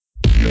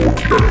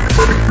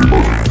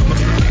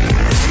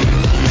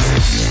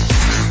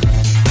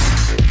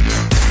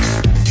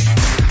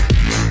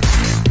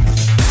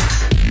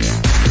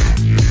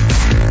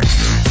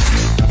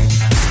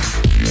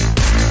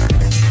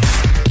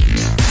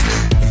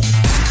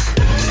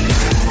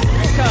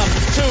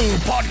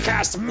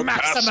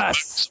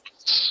Maximus.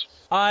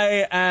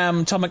 I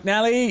am Tom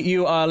McNally.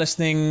 You are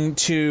listening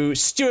to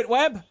Stuart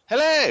Webb.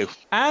 Hello.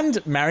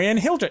 And Marion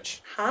Hildrich.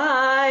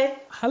 Hi.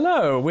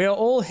 Hello. We are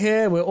all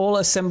here. We're all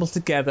assembled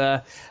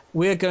together.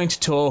 We're going to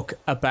talk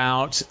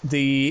about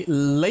the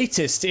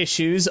latest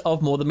issues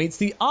of More Than Meets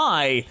the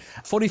Eye,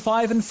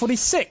 45 and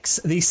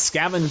 46, the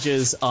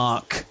Scavengers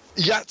arc.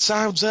 Yeah, it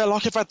sounds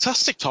like a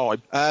fantastic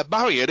time.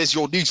 Marion, is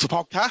your news for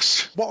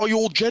podcast? What are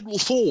your general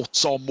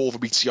thoughts on More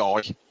Than Meets the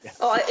Eye?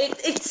 Oh,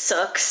 it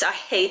sucks. I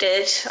hate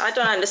it. I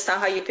don't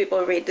understand how you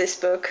people read this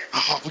book.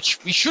 Oh,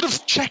 we should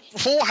have checked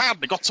beforehand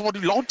and got someone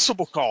who likes the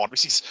book on.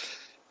 This is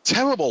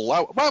terrible.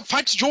 Well,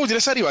 thanks for joining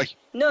us anyway.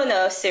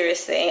 No,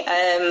 seriously.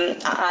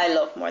 I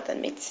love More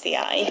Than Meets the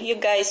Eye. You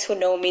guys who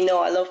know me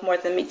know I love More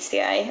Than Meets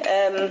the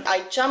Eye.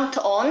 I jumped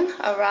on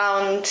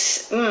around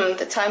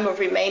the time of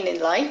Remain in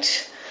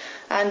Light.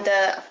 And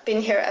I've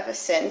been here ever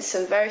since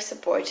and very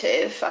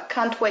supportive. I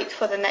can't wait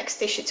for the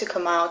next issue to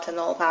come out and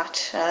all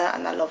that.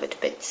 And I love it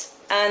bits.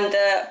 And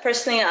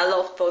personally, I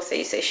loved both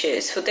these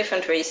issues for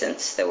different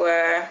reasons.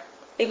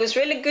 It was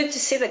really good to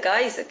see the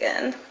guys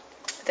again.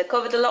 They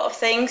covered a lot of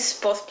things,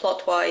 both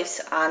plot-wise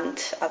and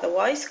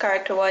otherwise,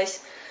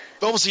 character-wise.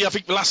 Obviously, I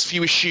think the last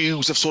few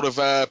issues have sort of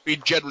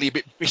been generally a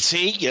bit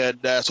bitty and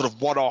sort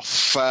of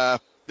one-off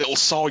little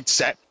side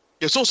set.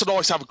 It's also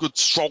nice to have a good,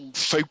 strong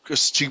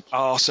focus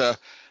two-parter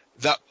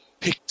that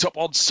picked up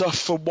on stuff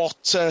from,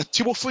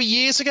 2 or 3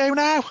 years ago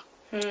now?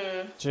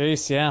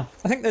 Jeez, yeah.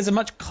 I think there's a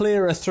much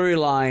clearer through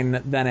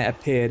line than it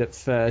appeared at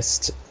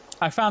first.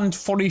 I found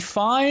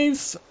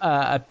 45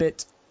 I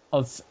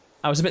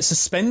was a bit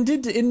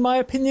suspended in my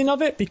opinion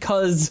of it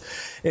because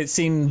it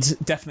seemed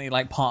definitely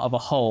like part of a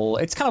whole.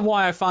 It's kind of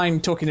why I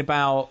find talking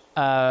about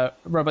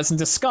Robots in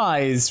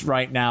Disguise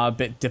right now a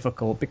bit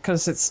difficult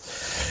because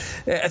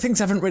things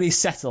haven't really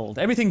settled.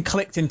 Everything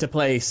clicked into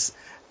place.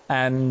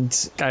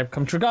 And I've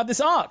come to regard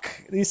this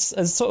arc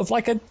as sort of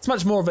like it's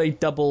much more of a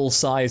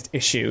double-sized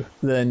issue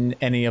than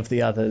any of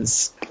the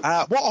others.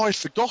 What I've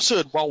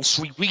forgotten whilst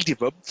rereading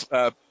them,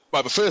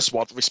 the first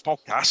one for this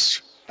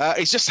podcast,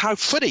 is just how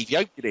funny the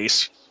opening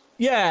is.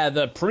 Yeah,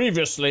 the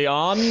previously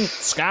on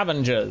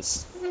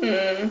Scavengers.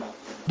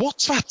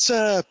 What's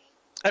that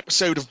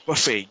episode of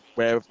Buffy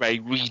where they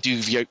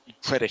redo the opening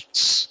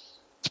credits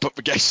to put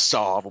the guest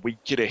star of a week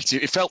in it?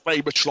 It felt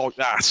very much like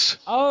that.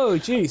 Oh,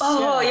 jeez.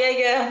 Oh,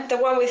 yeah. The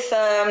one with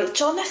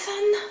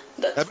Jonathan.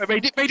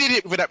 They did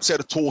it with an episode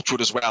of Torchwood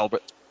as well,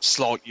 but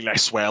slightly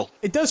less well.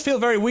 It does feel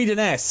very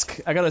Whedon-esque,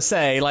 I gotta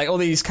say. Like all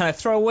these kind of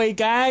throwaway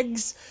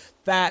gags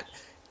that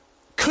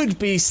could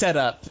be set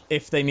up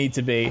if they need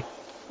to be.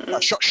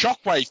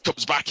 Shockwave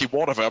comes back in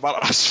one of them.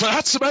 That's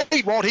the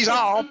main one, his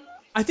arm.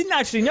 I didn't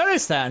actually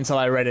notice that until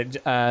I read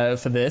it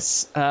for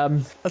this.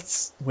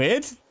 That's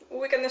weird.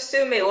 We can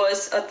assume it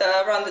was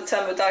around the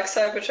time of Dark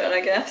Cybertron,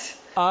 I guess.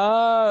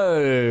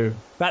 Oh,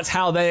 that's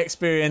how they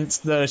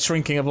experienced the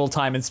shrinking of all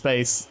time and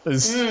space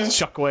as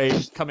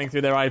Shockwave coming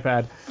through their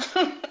iPad.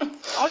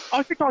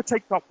 I think I'd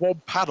take that one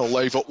panel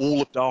over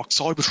all of Dark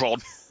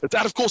Cybertron.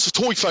 And of course, a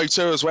toy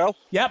photo as well.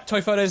 Yep,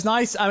 toy photo's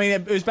nice. I mean,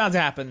 it was bound to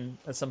happen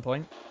at some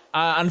point.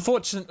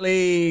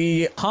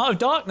 Unfortunately, Heart of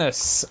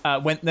Darkness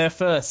went there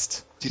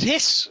first. Did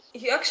it?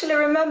 You actually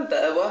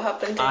remember what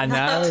happened in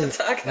Heart of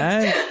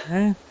Darkness?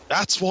 No.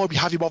 That's why we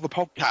have him on the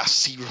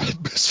podcast. He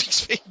remembers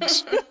these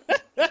things.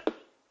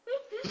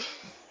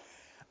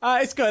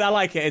 It's good. I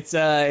like it.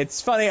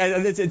 It's funny.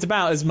 It's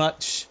about as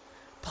much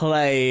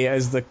play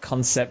as the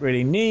concept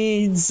really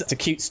needs. It's a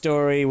cute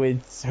story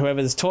with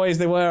whoever's toys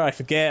they were. I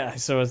forget. I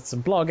saw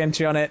some blog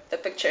entry on it. The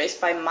picture is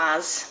by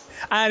Maz.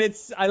 And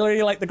I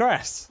really like the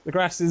grass. The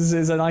grass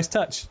is a nice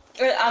touch.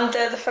 And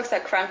the fact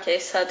that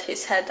Crankcase had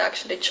his head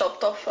actually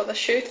chopped off for the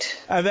shoot.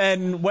 And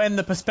then when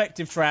the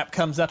perspective trap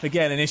comes up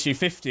again in issue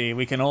 50,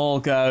 we can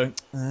all go,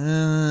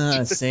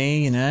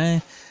 see,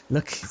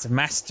 look, it's a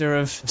master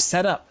of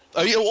setup.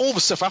 All the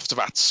stuff after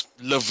that's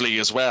lovely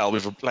as well,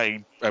 with him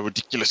playing a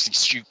ridiculously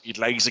stupid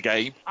laser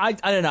game. I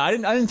don't know. I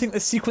didn't think the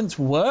sequence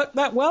worked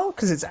that well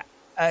because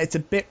it's a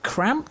bit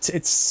cramped.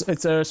 It's a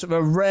sort of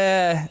a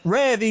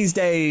rare these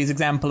days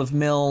example of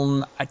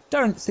Milne. I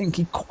don't think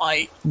he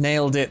quite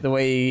nailed it the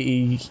way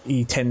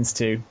he tends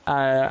to.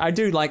 I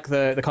do like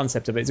the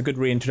concept of it. It's a good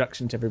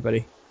reintroduction to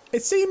everybody.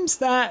 It seems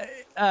that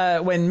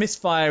when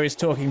Misfire is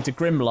talking to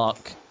Grimlock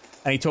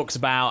and he talks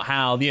about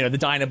how the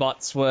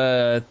Dinobots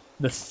were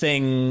the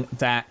thing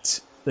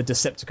that the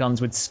Decepticons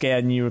would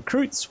scare new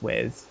recruits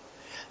with,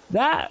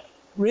 that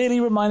really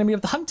reminded me of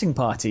the Hunting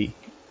Party. Do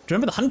you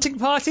remember the Hunting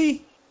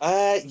Party?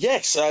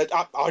 Yes. I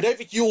don't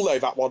think you'll know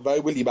that one,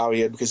 though, will you,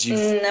 Marion? Because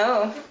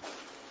No.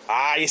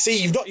 You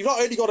see, you've not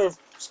only got to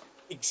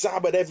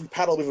examine every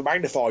panel with a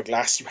magnifying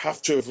glass, you have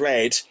to have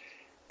read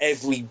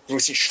every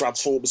British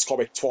Transformers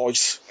comic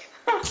twice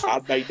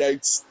and made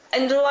notes.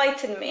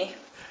 Enlighten me.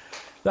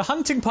 The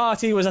Hunting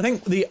Party was, I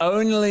think, the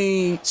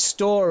only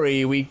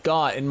story we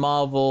got in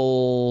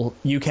Marvel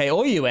UK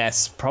or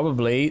US,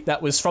 probably,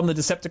 that was from the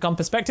Decepticon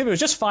perspective. It was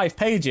just 5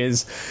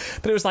 pages,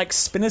 but it was like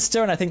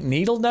Spinister and I think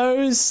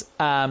Needlenose.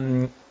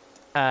 And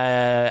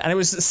it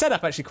was set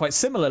up actually quite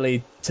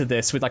similarly to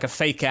this, with like a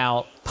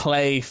fake-out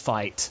play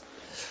fight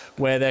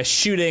where they're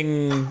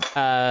shooting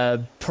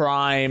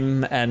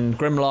Prime and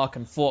Grimlock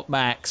and Fort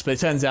Max, but it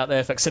turns out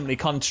they're facsimile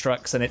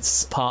constructs and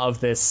it's part of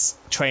this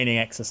training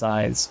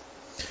exercise.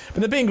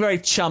 But they're being very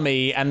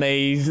chummy, and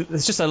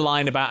there's just a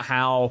line about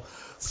how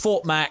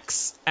Fort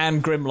Max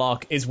and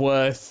Grimlock is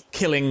worth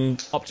killing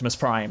Optimus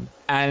Prime.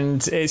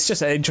 And it's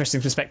just an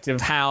interesting perspective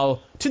of how,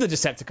 to the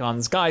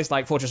Decepticons, guys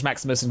like Fortress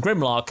Maximus and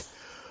Grimlock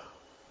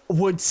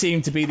would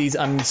seem to be these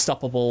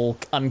unstoppable,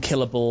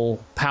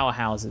 unkillable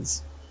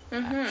powerhouses.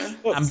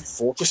 Mm-hmm.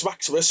 Fortress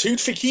Maximus, who'd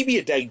think he'd be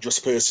a dangerous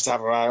person to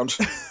have around?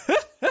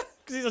 Because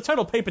he's a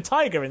total paper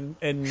tiger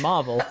in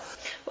Marvel.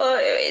 Well,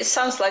 it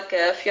sounds like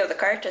a few of the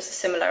characters are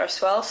similar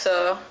as well,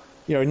 so...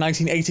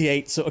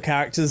 1988 sort of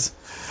characters.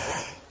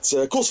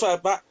 So, of course,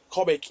 that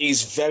comic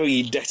is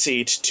very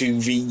indebted to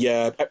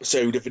the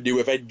episode of the New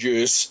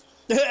Avengers.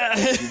 The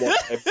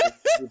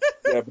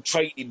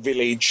training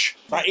village.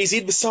 That is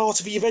in the start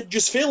of the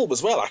Avengers film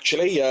as well,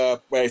 actually,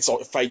 where it's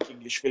like a fake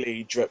English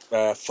village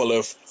full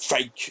of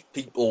fake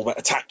people that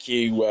attack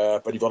you,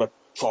 but you've got to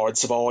try and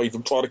survive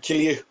and try to kill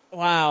you.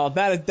 Wow,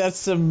 that's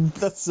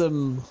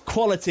some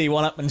quality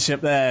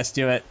one-upmanship there,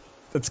 Stuart.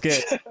 That's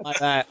good. Like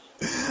that.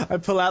 I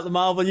pull out the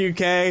Marvel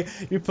UK,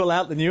 you pull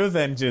out the New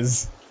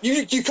Avengers.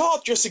 You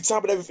can't just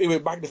examine everything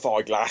with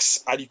magnifying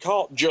glass, and you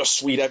can't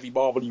just read every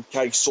Marvel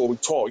UK story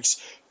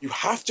twice. You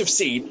have to have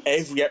seen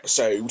every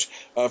episode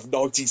of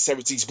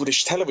 1970s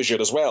British television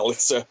as well.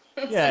 It's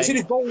an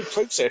involved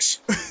process.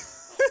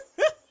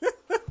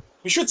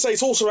 We should say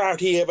it's also out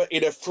here, but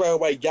in a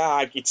throwaway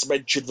gag, it's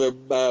mentioned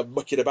them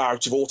mucking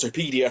about with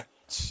Autopedia.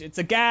 It's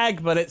a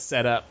gag, but it's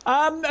set up.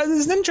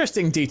 There's an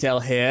interesting detail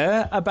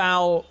here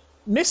about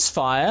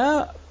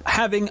Misfire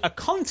having a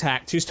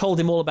contact who's told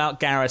him all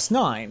about Garrus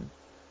 9.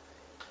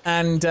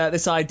 And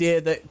this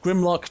idea that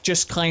Grimlock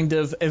just kind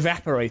of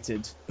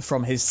evaporated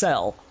from his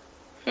cell.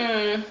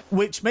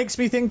 Which makes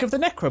me think of the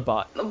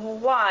Necrobot.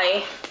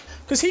 Why?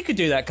 Because he could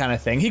do that kind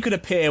of thing. He could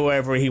appear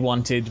wherever he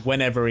wanted,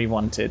 whenever he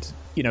wanted,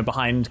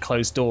 behind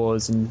closed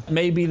doors. And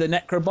maybe the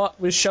Necrobot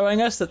was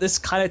showing us that this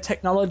kind of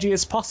technology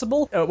is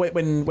possible.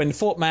 When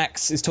Fort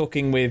Max is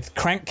talking with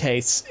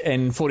Crankcase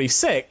in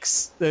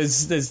 46,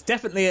 there's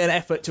definitely an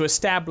effort to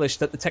establish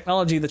that the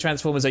technology the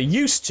Transformers are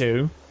used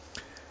to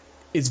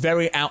is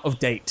very out of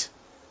date.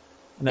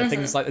 And that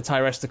things like the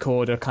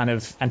Tyrestor are kind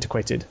of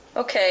antiquated.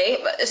 Okay,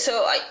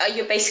 so are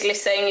you basically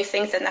saying you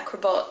think the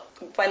Necrobot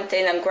went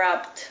in and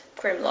grabbed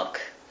Grimlock?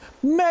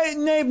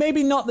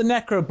 Maybe not the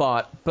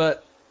Necrobot,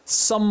 but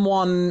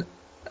someone...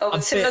 Oh,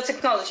 with similar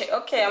technology.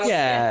 Okay, I'm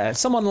with you.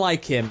 Someone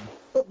like him.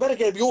 But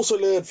again, we also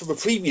learned from the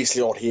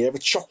previously on here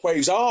that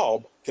Shockwave's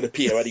arm can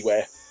appear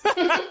anywhere.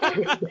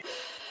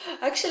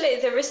 Actually,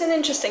 there is an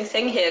interesting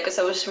thing here, because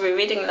I was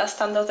rereading Last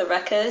Stand of the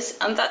Wreckers,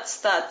 and that's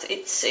that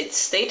it's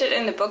stated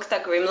in the book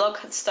that Grimlock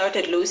had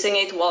started losing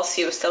it whilst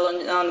he was still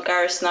on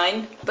Garrus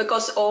 9,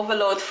 because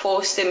Overlord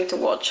forced him to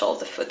watch all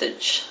the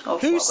footage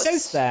of Who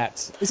says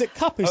that? Is it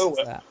Cup who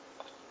says that?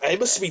 It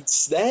must have been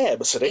Snare,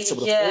 mustn't it?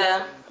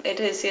 Yeah, it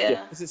is,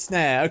 yeah. Is it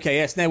Snare? Okay,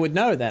 yeah, Snare would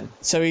know then.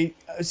 So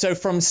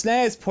from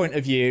Snare's point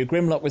of view,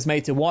 Grimlock was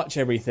made to watch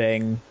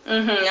everything.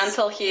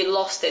 Until he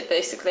lost it,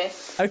 basically.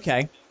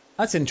 Okay.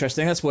 That's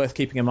interesting. That's worth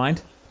keeping in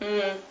mind.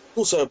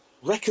 Also,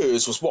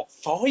 Wreckers was,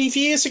 5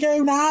 years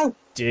ago now?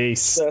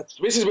 Jeez.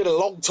 This has been a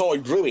long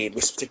time brewing,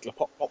 this particular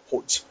pop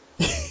point.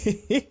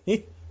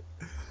 Did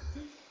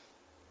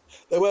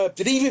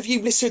either of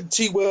you listen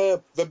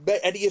to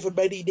any of the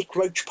many Nick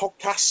Roach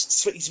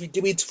podcasts that he's been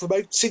doing to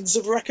promote Sins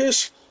of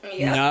Wreckers?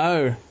 Yeah.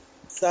 No.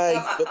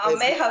 I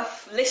may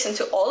have listened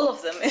to all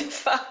of them, in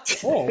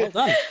fact. Oh, well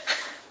done.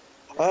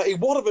 In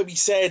one of them, he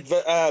said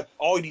that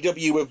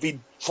IDW have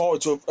been trying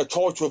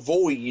to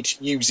avoid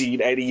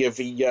using any of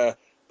the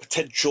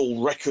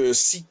potential Wreckers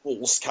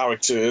sequels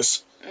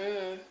characters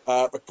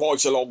for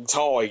quite a long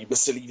time,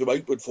 just to leave them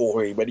open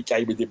for him when he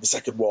came in the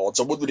second one.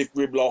 So I wondered if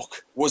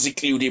Grimlock was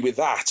included with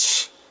that.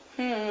 So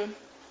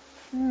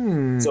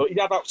he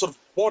had that sort of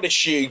one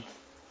issue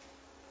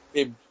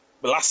in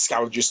the last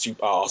Scavengers 2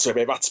 so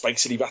that's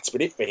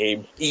been it for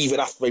him,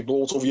 even after they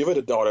brought all the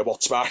other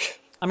Dinobots back.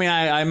 I mean,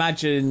 I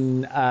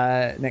imagine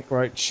Nick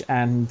Roach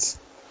and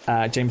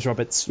James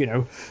Roberts,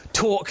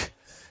 talk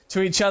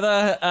to each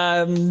other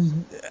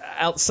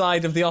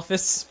outside of the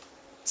office.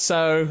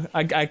 So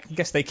I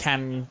guess they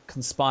can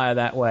conspire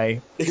that way.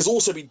 Nick has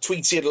also been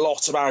tweeting a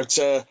lot about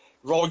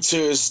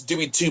writers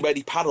doing too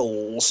many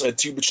panels and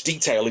too much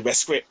detail in their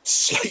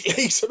scripts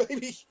lately. So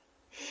maybe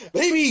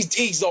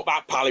he's not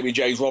that pally with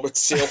James Roberts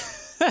still.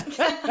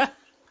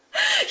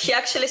 He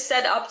actually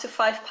said up to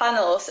 5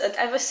 panels, and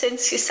ever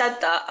since he said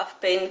that,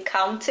 I've been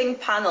counting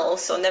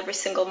panels on every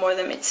single More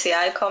Than Meets the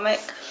Eye comic.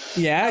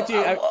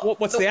 Yeah,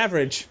 what's the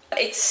average?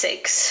 It's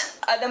 6.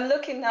 And I'm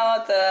looking now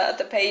at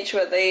the page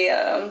where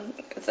the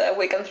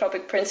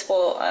Wiganthropic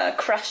principle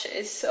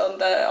crashes on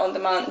the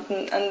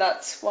mountain, and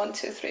that's 1,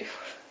 2, 3,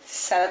 4,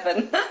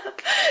 7.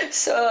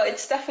 So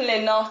it's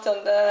definitely not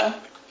on the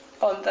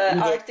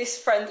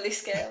artist-friendly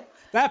scale.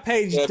 That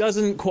page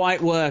doesn't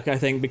quite work, I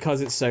think,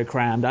 because it's so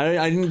crammed.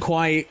 I didn't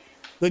quite...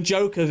 The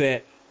joke of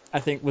it,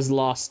 I think, was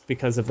lost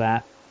because of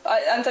that.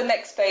 And the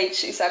next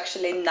page is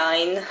actually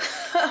 9.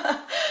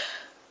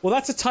 Well,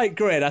 that's a tight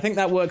grid. I think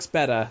that works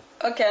better.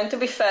 Okay, and to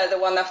be fair, the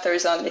one after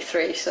is only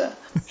 3, so...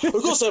 Of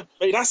course,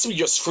 it has to be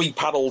just 3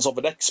 panels on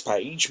the next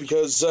page,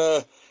 because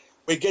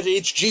we're getting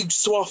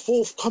introduced to our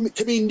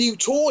forthcoming new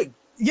toy.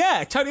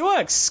 Yeah, it totally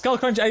works.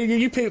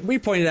 Skullcruncher, we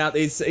pointed out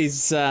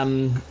he's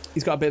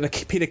got a bit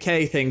of a Peter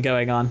Kay thing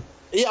going on.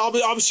 Yeah,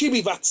 I'm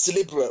assuming that's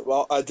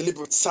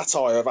deliberate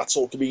satire of that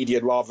sort of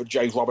comedian, rather than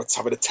James Roberts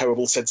having a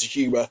terrible sense of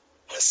humour.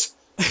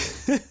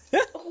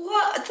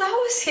 What? That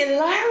was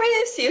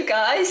hilarious, you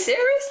guys.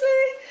 Seriously?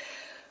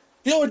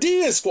 The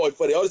idea is quite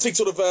funny. I think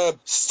sort of a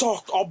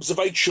stock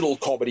observational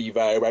comedy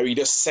there, where he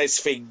just says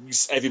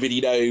things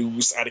everybody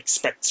knows and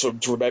expects them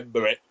to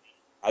remember it.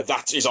 And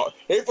that is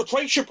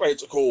infiltration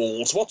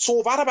protocols. What's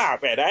all that about,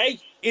 then, eh?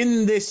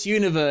 In this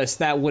universe,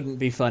 that wouldn't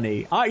be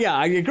funny. Yeah,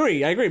 I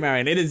agree,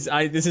 Marion. It is.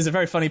 This is a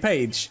very funny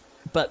page.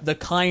 But the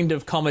kind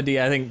of comedy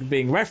I think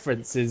being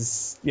referenced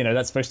is,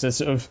 that's supposed to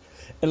sort of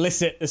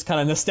elicit this kind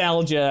of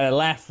nostalgia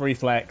laugh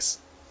reflex.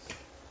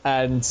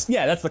 And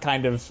yeah, that's the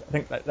kind of, I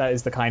think that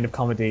is the kind of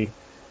comedy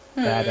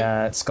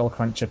that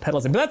Skullcruncher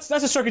peddles in. But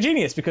that's a stroke of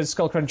genius, because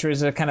Skullcruncher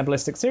is a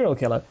cannibalistic serial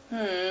killer.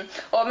 Well,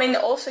 I mean,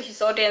 also his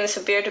audience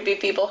appear to be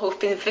people who've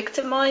been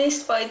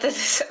victimized by the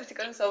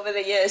Decepticons over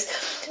the years.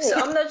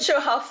 So I'm not sure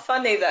how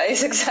funny that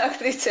is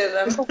exactly to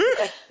them.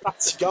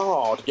 That's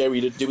guard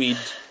going and doing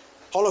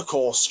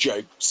Holocaust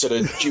jokes at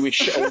a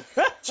Jewish...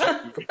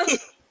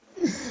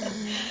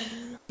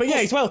 But yeah,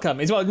 he's welcome.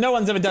 No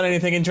one's ever done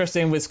anything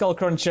interesting with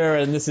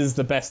Skullcruncher, and this is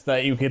the best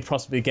that you could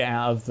possibly get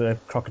out of the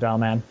Crocodile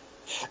Man.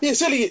 Yeah,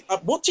 Sally,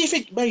 what do you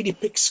think made him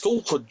pick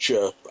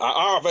Skullcruncher?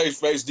 Are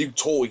those new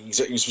toys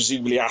that he was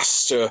presumably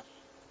asked to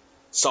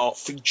start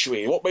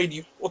featuring? What do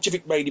you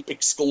think made him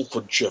pick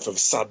Skullcruncher for the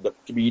stand-up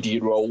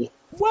comedian role?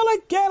 Well,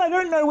 again, I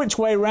don't know which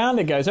way around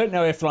it goes. I don't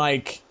know if,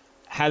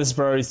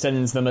 Hasbro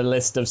sends them a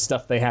list of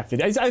stuff they have to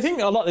do. I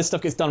think a lot of this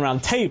stuff gets done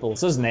around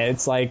tables, doesn't it?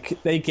 It's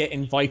like they get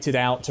invited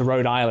out to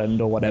Rhode Island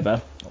or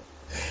whatever.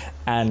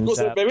 And of course,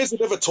 there is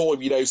another toy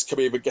we know's come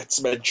in that gets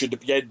mentioned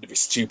at the end of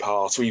this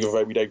 2-part, even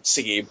though we don't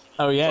see him.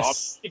 Oh,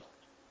 yes.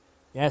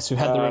 Yes, we've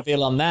had the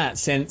reveal on that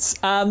since.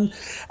 Yeah, and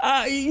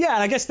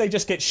I guess they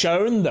just get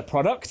shown the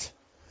product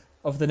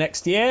of the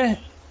next year,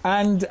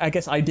 and I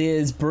guess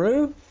ideas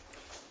brew.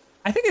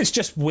 I think it's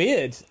just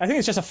weird. I think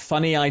it's just a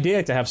funny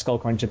idea to have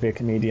Skullcruncher be a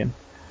comedian.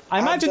 I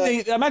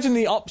imagine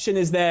the option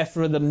is there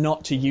for them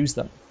not to use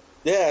them.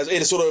 Yeah,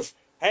 in a sort of,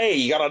 hey,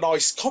 you got a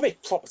nice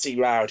comic property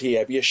around here,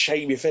 it'd be a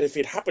shame if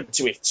anything happened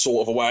to it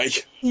sort of a way.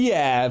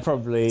 Yeah,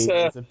 probably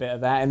there's a bit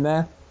of that in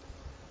there.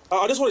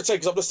 I just want to say,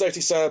 because I've just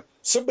noticed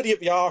somebody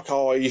at the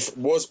archive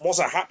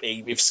wasn't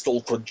happy with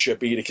Skullcruncher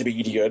being a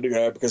comedian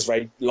because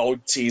they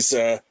liked his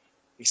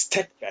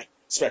tech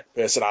spec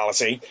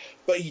personality,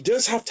 but he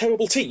does have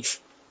terrible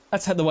teeth.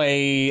 That's the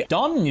way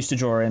Don used to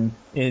draw him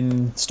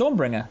in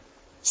Stormbringer.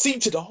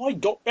 Seemed to die,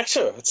 got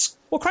better.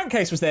 Well,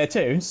 Crankcase was there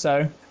too,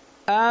 so...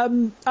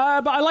 but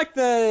I like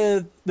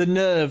the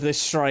nerve this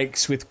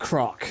strikes with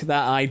Croc.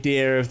 That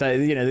idea of that,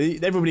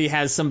 everybody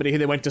has somebody who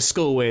they went to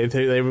school with,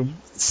 who they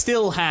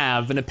still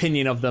have an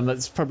opinion of them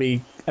that's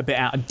probably a bit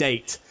out of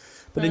date.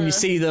 But then you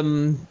see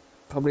them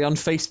probably on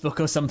Facebook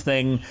or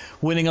something,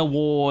 winning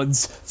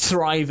awards,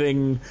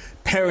 thriving,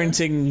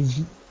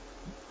 parenting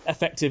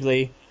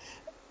effectively,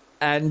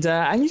 and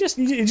you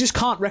just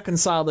can't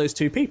reconcile those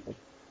two people.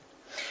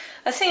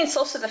 I think it's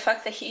also the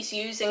fact that he's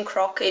using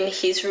Croc in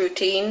his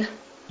routine.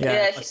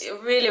 Yeah,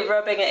 really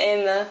rubbing it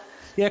in there.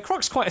 Yeah,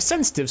 Croc's quite a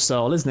sensitive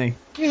soul, isn't he?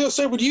 Yeah,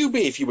 so would you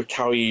be if you were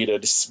carrying a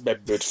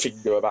dismembered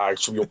finger about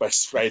from your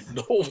best friend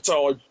all the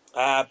time?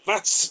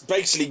 That's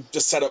basically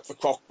just set up for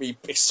Croc being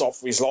pissed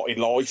off with his lot in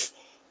life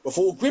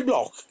before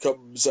Grimlock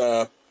comes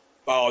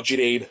barging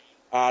in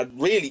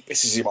and really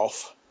pisses him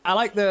off. I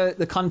like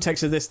the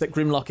context of this, that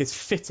Grimlock is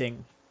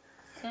fitting.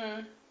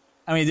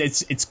 I mean,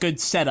 it's good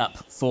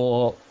setup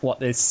for what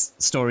this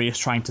story is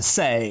trying to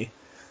say.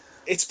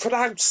 It's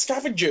pronounced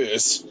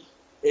scavengers.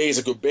 Here's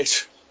a good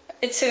bit.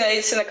 It's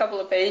in a couple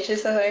of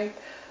pages, I think.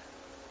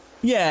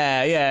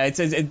 Yeah.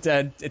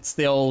 It's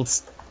the old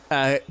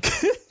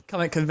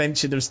comic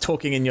convention of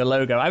talking in your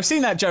logo. I've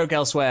seen that joke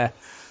elsewhere.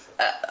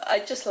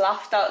 I just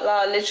laughed out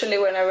loud, literally,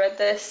 when I read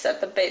this at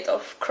the bit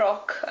of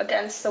Croc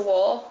against the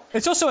wall.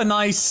 It's also a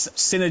nice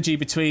synergy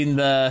between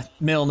the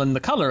Milne and the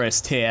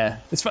colorist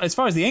here. As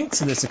far as the inks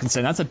of this are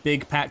concerned, that's a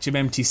big patch of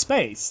empty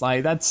space.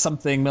 That's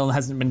something Milne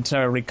hasn't been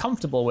terribly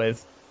comfortable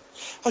with.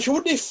 I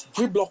wonder if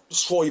Grimlock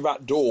destroying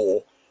that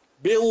door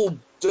Bill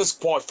does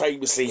quite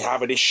famously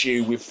have an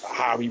issue with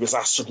how he was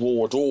asked to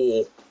draw a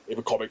door in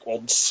a comic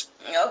once.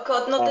 Oh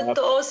God, not the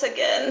doors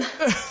again.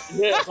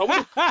 Yeah,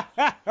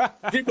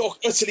 Grimlock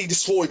utterly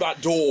destroyed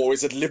that door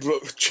is a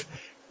deliberate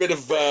bit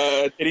of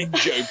an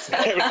in-joke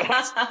there.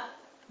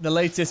 The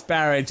latest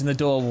barrage in the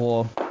door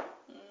war.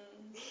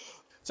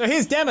 So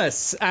here's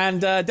Demus, and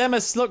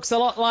Demus looks a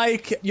lot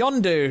like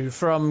Yondu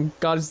from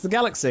Guardians of the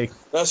Galaxy.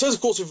 So,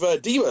 of course,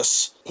 with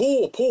Demus,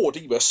 poor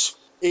Demus,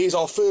 is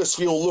our first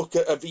real look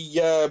at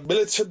the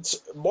militant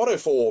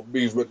monoform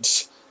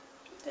movement.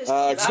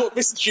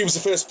 This issue was the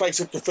first place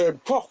to confirm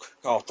Croc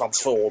can't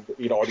transform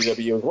in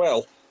IDW as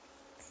well.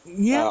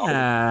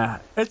 Yeah.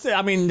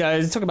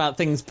 Talk about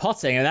things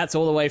potting, and that's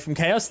all the way from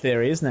Chaos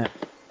Theory, isn't it?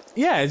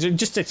 Yeah,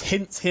 just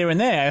hints here and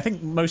there. I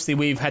think mostly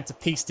we've had to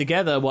piece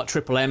together what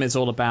Triple M is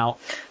all about.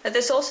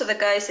 There's also the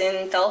guys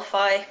in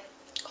Delphi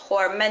who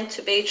are meant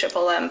to be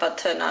Triple M but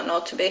turn out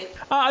not to be.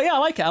 Yeah, I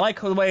like it. I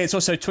like the way it's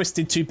also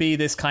twisted to be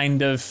this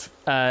kind of,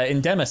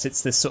 in Demus,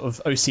 it's this sort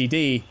of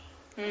OCD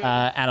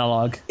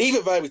analog.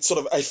 Even though it's sort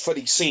of a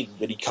funny scene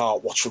that he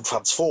can't watch them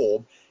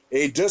transform,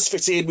 it does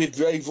fit in with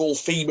the overall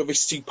theme of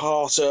this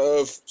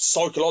two-parter of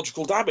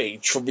psychological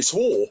damage from this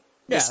war.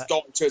 Yeah. This guy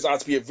turns out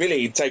to be a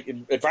villain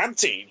taking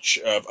advantage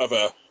of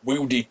other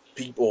wounded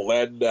people,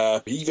 and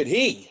even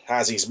he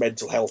has his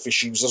mental health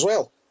issues as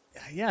well.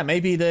 Yeah,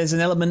 maybe there's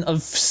an element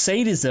of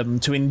sadism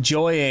to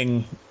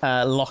enjoying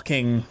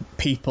locking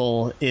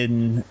people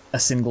in a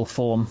single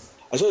form.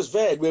 I suppose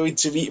then we're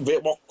into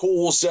what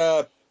caused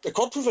a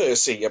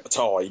controversy at the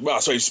time. Well, I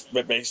suppose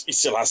it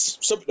still has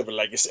something of a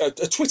legacy, a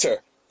Twitter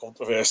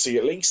controversy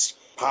at least.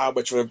 How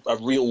much of a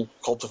real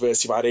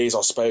controversy that is,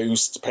 I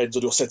suppose, depends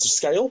on your sense of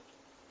scale.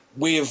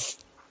 With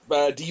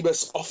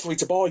Demus offering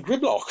to buy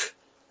Grimlock.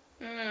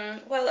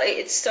 Well,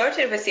 it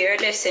started with the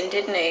earlier scene,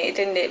 didn't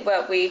it?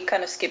 Well, we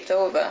kind of skipped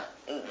over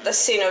the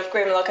scene of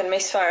Grimlock and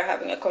Mistfire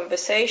having a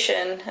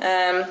conversation.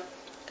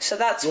 So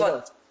that's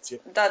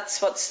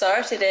what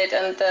started it,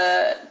 and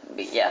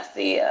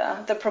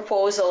the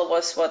proposal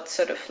was what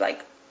sort of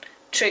like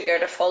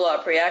triggered a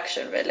follow-up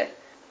reaction, really.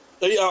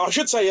 I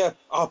should say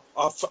our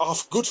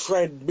good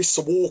friend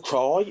Mr.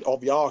 Warcry on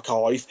the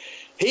archive,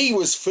 he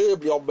was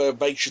firmly on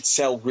they should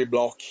sell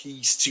Grimlock.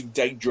 He's too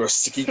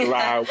dangerous to keep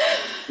around.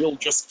 He'll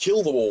just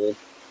kill them all.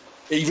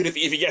 Even if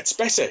he gets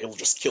better, he'll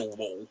just kill them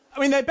all. I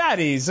mean, they're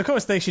baddies. Of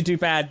course they should do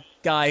bad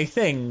guy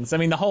things. I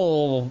mean, the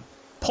whole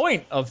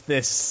point of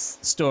this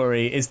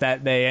story is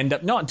that they end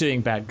up not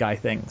doing bad guy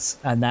things.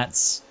 And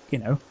that's,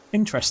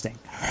 interesting.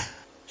 I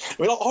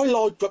mean, I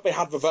like that they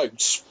had the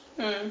votes.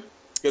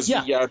 Because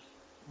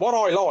what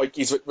I like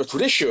is that the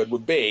tradition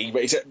would be,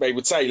 they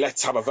would say,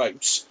 let's have a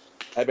vote.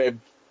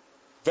 And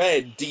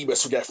then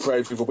Demus would get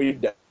thrown through the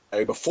window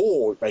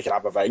before they can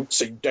have a vote,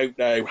 so you don't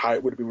know how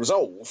it would be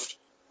resolved.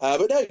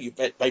 But no,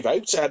 they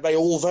vote, and they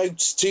all vote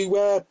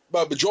to,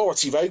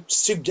 majority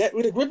votes to get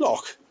rid of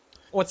Grimlock.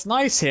 What's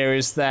nice here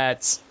is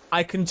that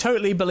I can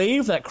totally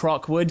believe that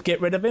Croc would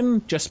get rid of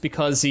him just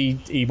because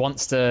he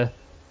wants to,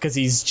 because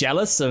he's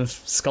jealous of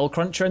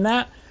Skullcruncher and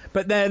that.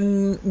 But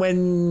then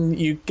when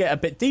you get a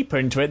bit deeper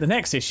into it, the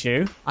next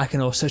issue, I can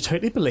also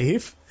totally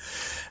believe,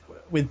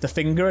 with the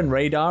Finger and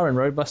Radar and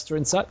Roadbuster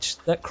and such,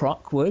 that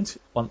Croc would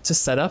want to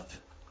set up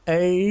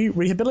a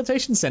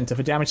rehabilitation center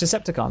for damaged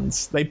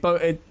Decepticons.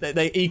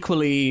 They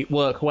equally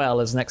work well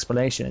as an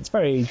explanation. It's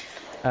very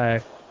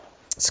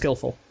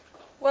skillful.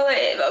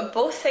 Well,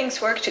 both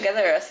things work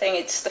together. I think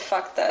it's the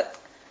fact that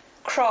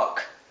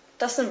Croc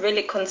doesn't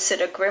really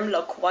consider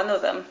Grimlock one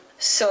of them.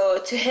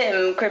 So to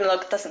him,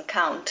 Grimlock doesn't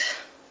count.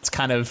 It's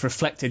kind of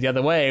reflected the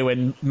other way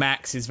when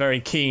Max is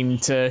very keen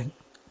to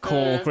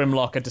call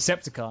Grimlock a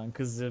Decepticon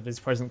because of his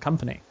present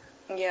company.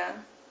 Yeah.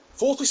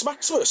 Fortress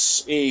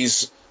Maximus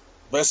is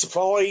a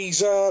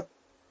surprise.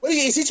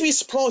 It seems to be a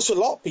surprise for a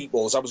lot of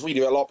people. As I was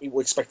reading, a lot of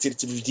people expected it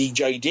to be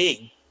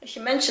DJD. He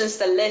mentions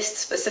the list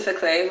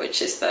specifically,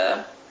 which is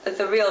the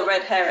real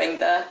red herring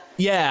there.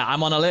 Yeah,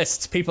 I'm on a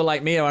list. People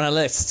like me are on a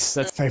list.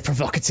 That's very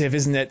provocative,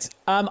 isn't it?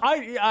 I'm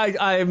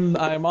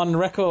on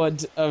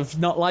record of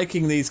not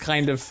liking these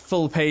kind of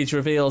full-page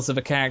reveals of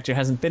a character who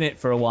hasn't been it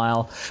for a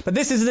while. But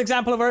this is an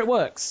example of where it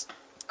works.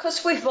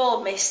 Because we've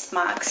all missed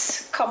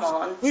Max. Come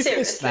on, we've seriously.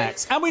 Missed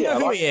Max. And we know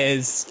who he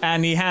is.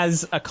 And he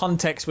has a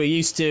context we're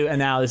used to, and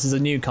now this is a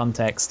new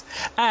context.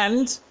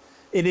 And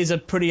it is a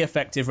pretty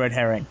effective red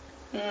herring.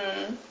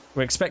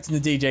 We're expecting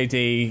the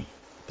DJD...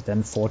 But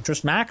then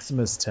Fortress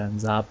Maximus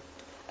turns up.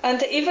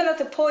 And even at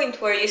the point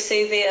where you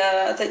see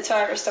the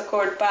Terrorist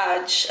Accord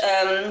badge,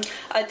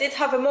 I did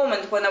have a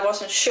moment when I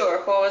wasn't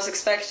sure who I was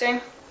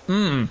expecting.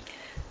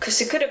 Because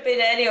it could have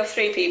been any of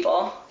three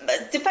people.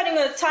 But depending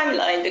on the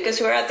timeline, because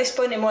we're at this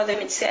point in Modern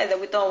Mid-Sky that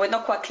we're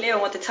not quite clear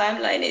on what the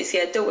timeline is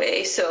yet, do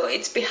we? So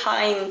it's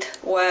behind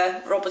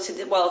where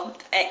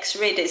X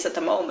Rid is at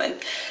the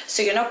moment.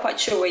 So you're not quite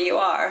sure where you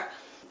are.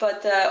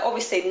 But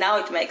obviously now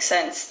it makes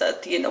sense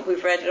that,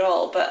 we've read it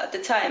all. But at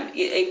the time,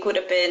 it could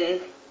have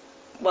been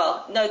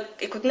well, no,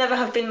 it could never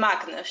have been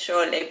Magnus,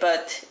 surely,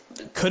 but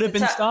Could have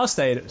been Star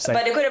Saber.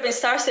 But it could have been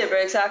Star Saber,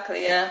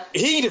 exactly. Yeah.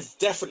 He'd have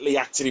definitely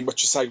acted in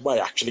much the same way,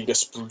 actually,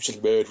 just brutally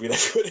murdering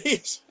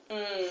everybody.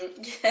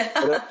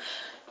 Yeah.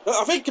 But,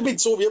 I think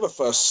amidst all the other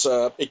fuss,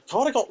 it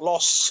kind of got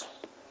lost.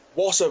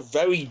 Was a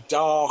very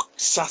dark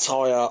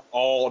satire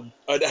on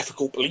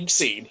unethical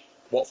policing,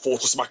 what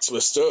Fortress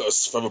Maximus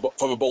does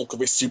from a bulk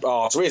of his super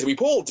art. So here's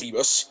Paul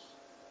Demas.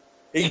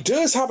 He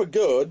does have a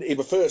gun in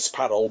the first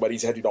panel when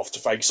he's heading off to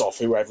face off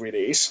whoever it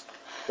is.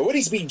 But when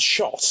he's being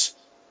shot,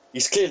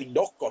 he's clearly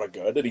not got a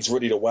gun and he's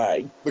running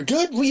away. The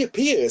gun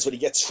reappears when he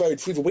gets thrown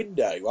through the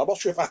window. I'm not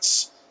sure if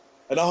that's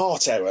an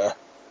art error.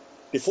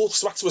 Did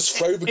Fortress Maximus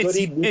throw the gun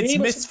in with It's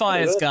him?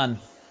 Mistfire's gun.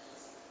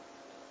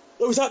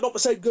 Oh, is that not the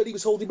same gun he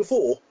was holding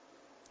before?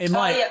 It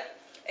might. Yeah.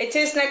 It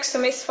is next to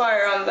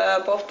Misfire on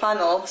the above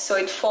panel, so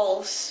it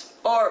falls.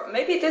 Or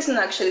maybe it isn't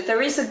actually.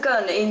 There is a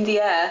gun in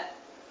the air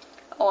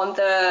on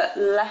the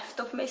left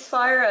of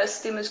Misfire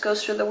as Demas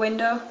goes through the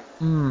window.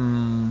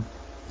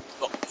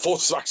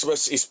 Fortress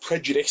Maximus is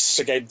prejudiced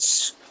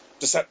against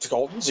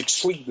Decepticons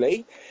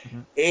extremely,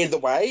 in the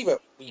way that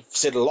we've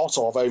seen a lot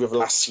of over the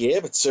last year,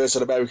 that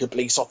certain American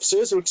police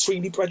officers are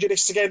extremely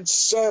prejudiced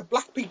against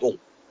black people.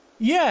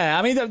 Yeah,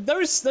 I mean,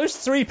 those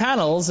 3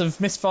 panels of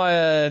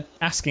Misfire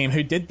asking him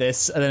who did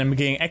this and then him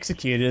getting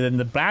executed and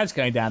the badge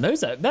going down,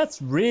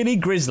 that's really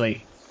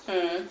grisly.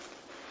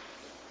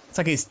 It's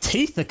like his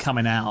teeth are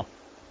coming out.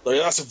 So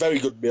that's a very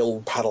good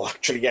Milne panel,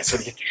 actually, yes,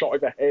 when he gets shot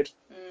in the head.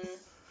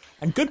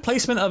 And good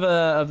placement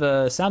of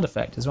a sound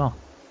effect as well.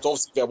 So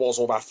obviously there was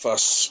all that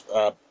fuss.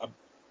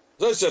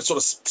 Those are sort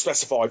of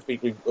specified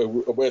people who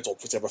were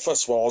talking for the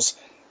first was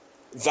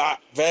that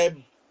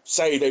them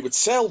saying they would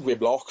sell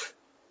Grimlock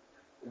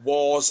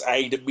was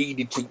a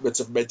demeaning treatment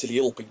of mentally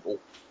ill people.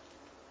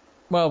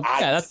 Well,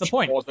 And yeah, that's the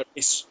point.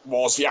 This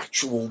was the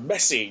actual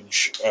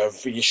message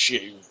of the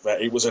issue,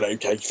 that it was an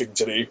okay thing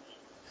to do.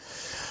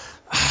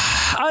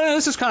 I don't know,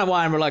 this is kind of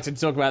why I'm reluctant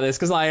to talk about this,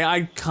 because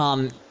I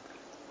can't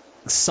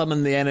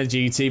summon the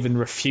energy to even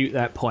refute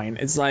that point.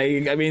 It's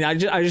like, I mean, I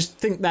just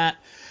think that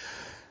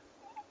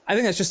I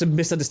think that's just a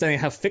misunderstanding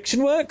of how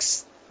fiction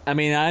works. I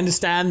mean, I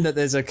understand that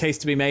there's a case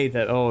to be made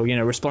that,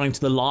 responding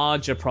to the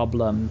larger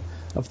problem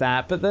of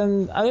that, but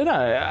then, I don't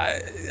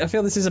know, I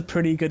feel this is a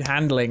pretty good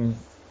handling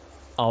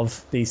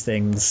of these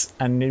things,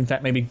 and in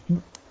fact maybe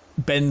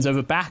bends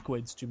over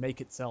backwards to make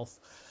itself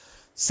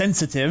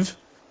sensitive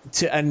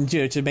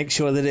to make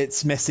sure that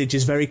its message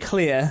is very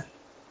clear.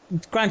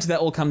 Granted, that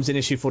all comes in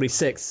issue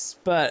 46,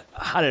 but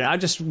I don't know.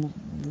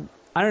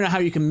 I don't know how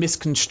you can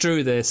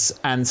misconstrue this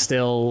and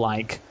still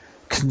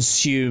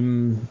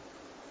consume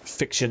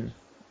fiction.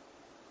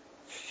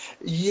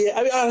 Yeah,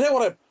 I mean, I don't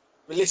want to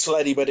belittle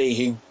anybody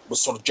who was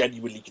sort of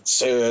genuinely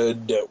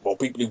concerned,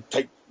 people who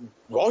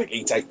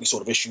rightly take these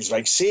sort of issues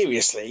very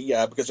seriously,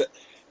 that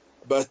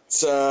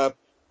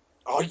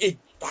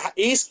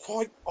is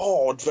quite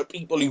odd that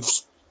people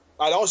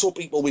and I saw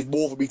people with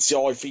more than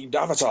BTI themed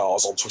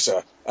avatars on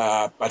Twitter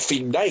and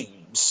themed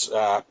names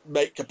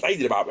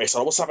complaining about this.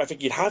 And I was sat there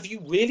thinking, have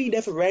you really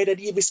never read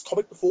any of this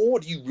comic before?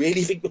 Do you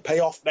really think the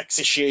payoff next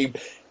issue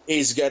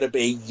is going to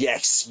be,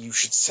 yes, you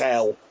should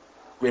sell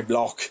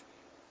Grimlock?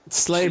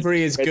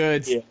 Slavery is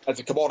good. As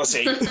a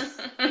commodity.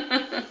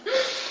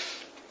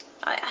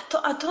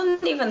 I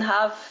don't even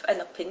have an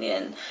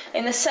opinion,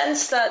 in the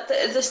sense that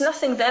there's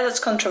nothing there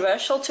that's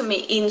controversial to me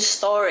in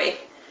story.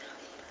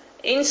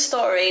 In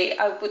story,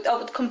 I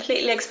would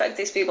completely expect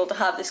these people to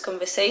have this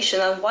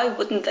conversation, and why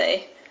wouldn't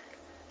they?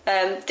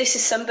 This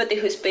is somebody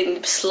who's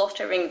been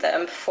slaughtering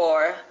them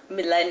for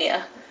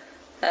millennia,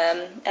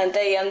 and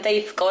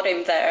they've got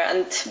him there,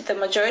 and the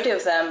majority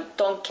of them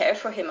don't care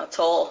for him at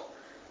all.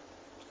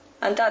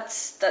 And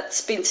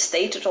that's been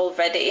stated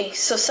already.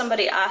 So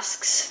somebody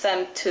asks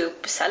them to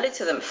sell it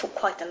to them for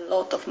quite a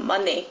lot of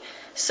money.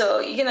 So,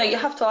 you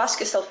have to ask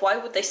yourself, why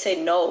would they say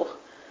no?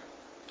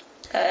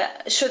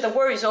 Sure, the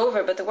war is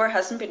over, but the war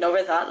hasn't been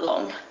over that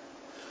long.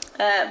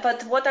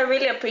 But what I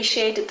really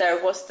appreciated there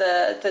was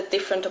the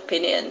different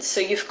opinions.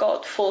 So you've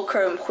got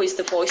Fulcrum, who is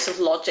the voice of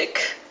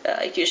logic,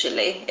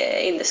 usually,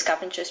 in the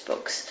Scavengers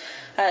books.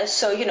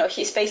 So,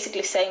 he's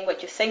basically saying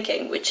what you're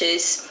thinking, which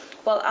is,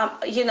 well,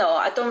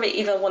 I don't really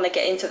even want to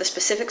get into the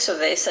specifics of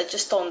this. I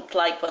just don't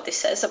like what this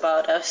says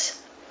about us.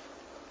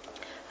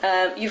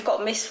 You've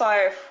got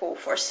Misfire, who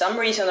for some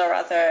reason or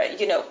other,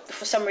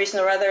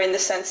 in the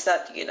sense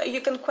that, you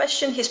can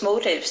question his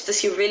motives. Does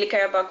he really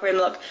care about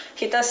Grimlock?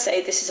 He does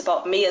say this is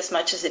about me as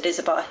much as it is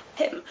about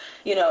him,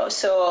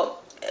 so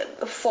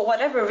for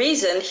whatever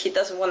reason, he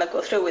doesn't want to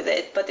go through with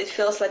it, but it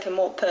feels like a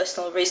more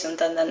personal reason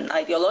than an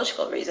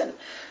ideological reason.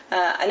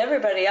 And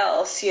everybody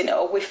else,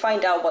 we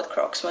find out what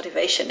Croc's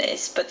motivation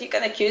is, but you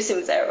can accuse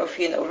him there of,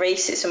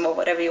 racism or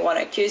whatever you want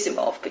to accuse him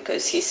of,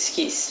 because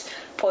his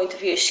point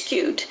of view is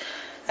skewed.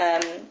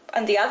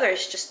 And the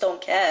others just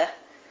don't care.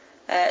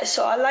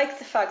 So I like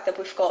the fact that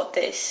we've got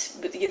this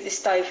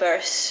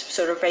diverse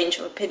sort of range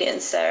of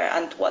opinions there,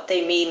 and what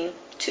they mean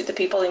to the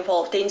people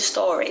involved in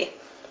story.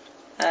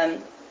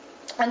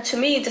 And to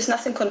me, there's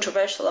nothing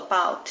controversial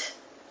about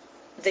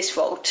this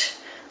vote.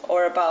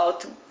 or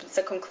about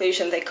the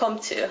conclusion they come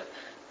to.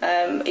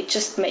 It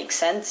just makes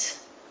sense.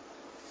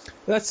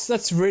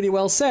 That's really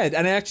well said,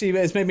 and it actually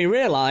has made me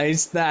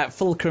realise that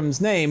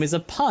Fulcrum's name is a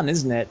pun,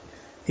 isn't it?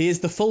 He is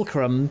the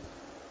fulcrum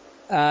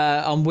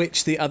on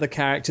which the other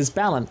characters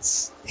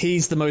balance.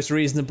 He's the most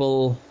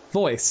reasonable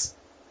voice.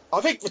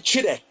 I think the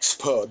Chidex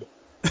pun.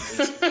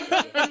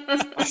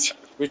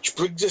 Which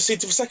brings us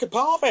into the second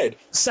part, then.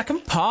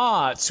 Second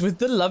part, with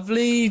the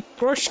lovely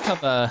brush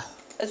cover.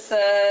 It's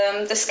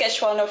the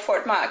sketch one of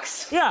Fort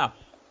Max. Yeah.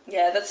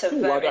 Yeah, that's a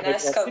very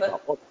nice cover.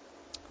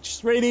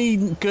 Just really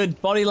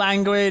good body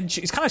language.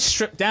 It's kind of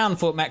stripped down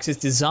Fort Max's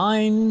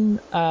design,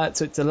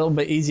 so it's a little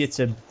bit easier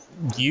to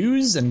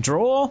use and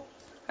draw.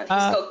 And he's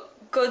got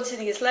guns in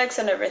his legs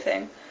and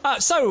everything.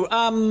 So,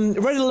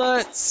 Red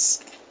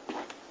Alert's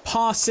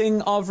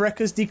passing of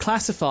Records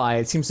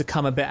Declassified seems to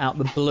come a bit out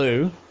the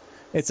blue.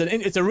 It's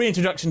a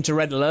reintroduction to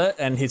Red Alert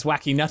and his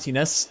wacky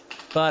nuttiness,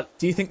 but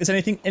do you think there's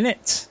anything in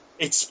it?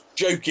 It's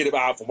joking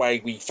about the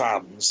way we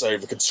fans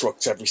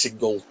overconstruct every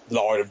single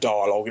line of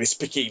dialogue, and it's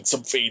picking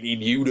something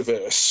in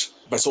universe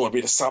that's already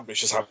been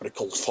established as having a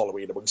cult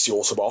following amongst the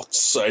Autobots.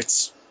 So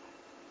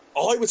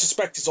I would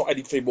suspect it's not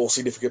anything more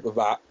significant than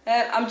that.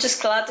 I'm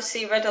just glad to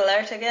see Red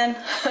Alert again.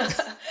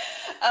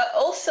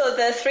 Also,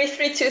 the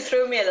 332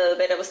 threw me a little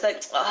bit. I was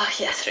like, oh,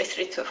 yeah,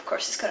 332, of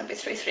course it's going to be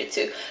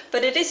 332.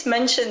 But it is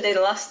mentioned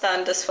in Last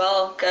Stand as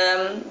well.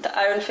 The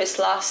Iron Fist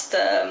last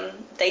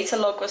data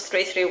log was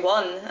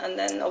 331, and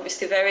then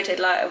obviously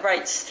Verity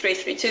writes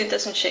 332,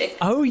 doesn't she?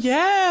 Oh,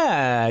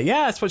 yeah.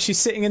 Yeah, that's what she's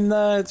sitting in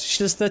she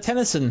does the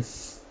Tennyson.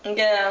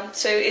 Yeah,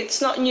 so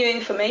it's not new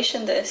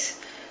information, this.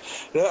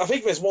 I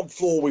think there's one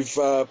flaw with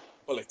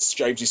it's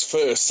James's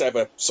first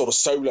ever sort of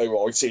solo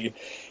writing,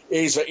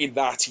 is that in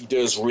that he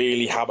does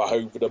really hammer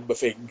home the number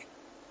thing.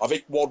 I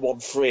think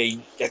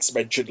 113 gets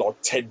mentioned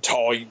like 10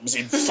 times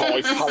in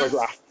 5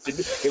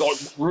 paragraphs. In like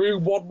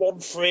Room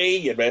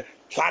 113 and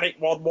Planet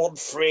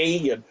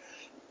 113 and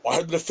my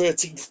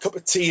 113th cup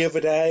of tea of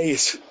the day.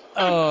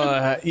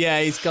 Oh,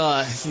 yeah, he's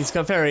got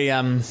very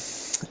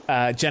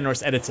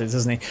generous editors,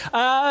 doesn't he?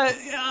 I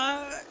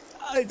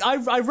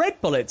read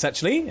Bullets,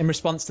 actually, in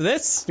response to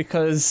this,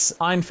 because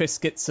Iron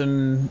Fist gets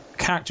some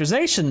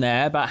characterization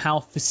there about how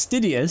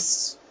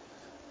fastidious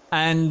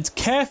and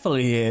careful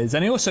he is.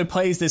 And he also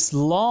plays this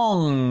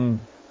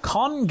long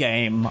con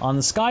game on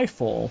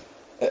Skyfall.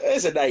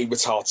 There's a name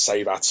it's hard to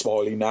say about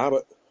Smiley now,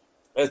 but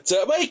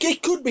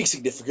it could be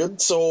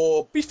significant,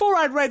 or... Before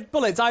I'd read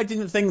Bullets, I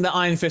didn't think that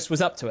Iron Fist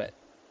was up to it.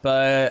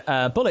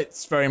 But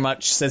Bullets very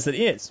much says that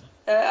he is.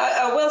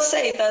 I will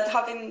say that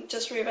having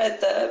just reread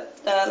the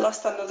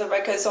Last Stand of the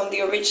Records on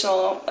the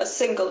original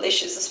single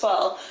issues as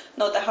well,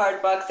 not the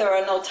hardback, there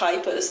are no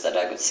typos that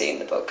I could see in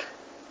the book.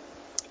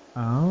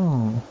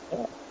 Oh.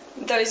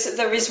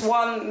 There is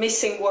one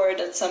missing word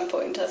at some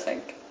point, I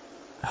think.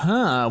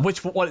 Huh.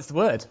 What is the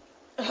word?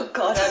 Oh,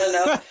 God, I don't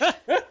know.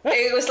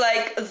 It was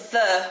like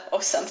the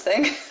or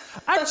something.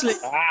 Actually...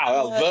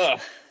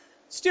 the...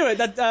 Stuart,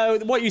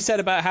 that what you said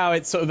about how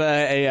it's sort of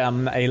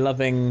a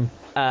loving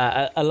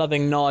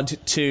nod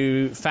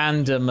to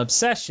fandom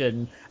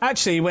obsession.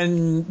 Actually,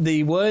 when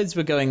the words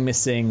were going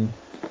missing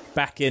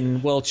back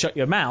in World Shut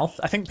Your Mouth,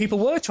 I think people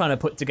were trying to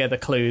put together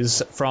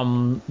clues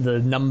from the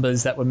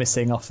numbers that were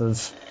missing off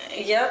of.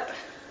 Yep.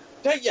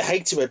 Don't you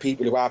hate it when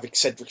people who have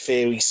eccentric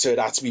theories turn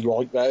out to be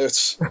right,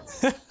 Bert?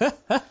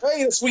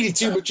 Hey, that's really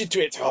too much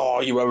into it. Oh,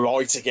 you were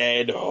right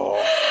again.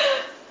 Oh.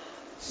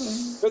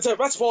 But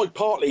that's why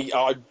partly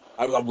I'm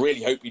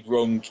really hoping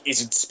Rung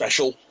isn't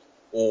special,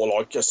 or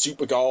like a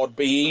super guard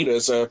being,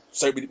 as so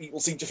many people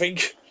seem to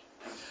think.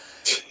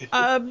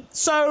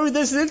 So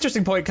there's an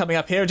interesting point coming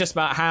up here just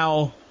about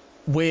how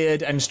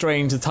weird and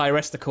strange the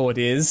Tyrest Accord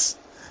is.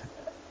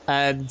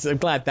 And I'm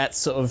glad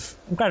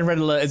Red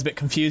Alert is a bit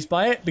confused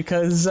by it,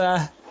 because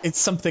it's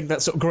something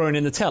that's sort of grown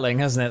in the telling,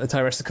 hasn't it, the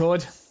Tyrest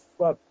Accord?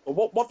 Well,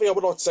 one thing I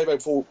would like to say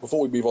before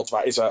we move on to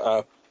that is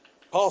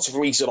part of the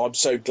reason I'm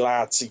so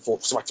glad to see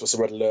Maximus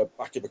and Red Alert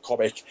back in the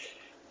comic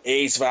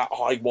is that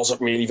I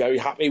wasn't really very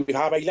happy with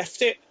how they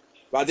left it.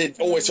 I did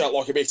always felt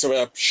like a bit of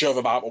a shove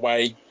them out of the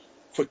way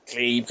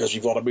quickly because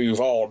you've got to move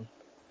on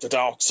to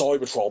Dark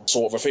Cybertron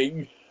sort of a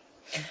thing.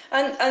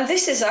 And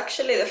this is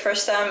actually the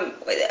first time,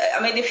 I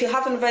mean, if you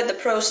haven't read the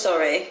prose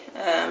story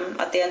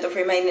at the end of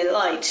Remain in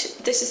Light,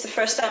 this is the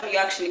first time you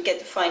actually get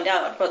to find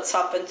out what's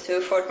happened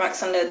to Fort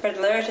Max and the Red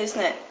Alert, isn't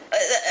it?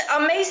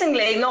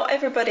 Amazingly, not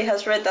everybody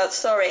has read that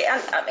story.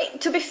 And I mean,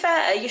 to be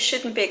fair, you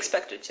shouldn't be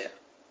expected to.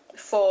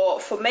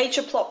 For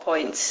major plot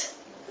points,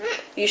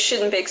 you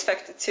shouldn't be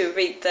expected to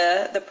read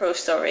the prose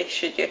story,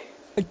 should you?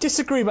 I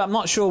disagree, but I'm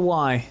not sure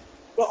why.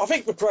 Well, I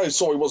think the prose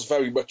story was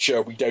very much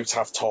we don't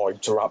have time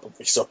to wrap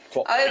this up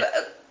properly.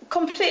 I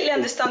completely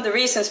understand the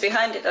reasons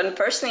behind it, and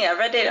personally I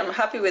read it, I'm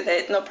happy with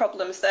it, no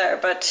problems there,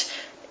 but,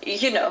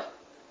 you know,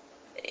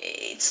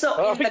 it's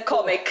not in the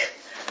comic.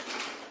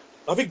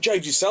 I think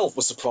James himself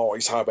was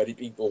surprised how many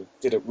people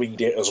didn't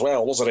read it as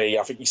well, wasn't he?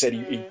 I think he said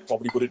he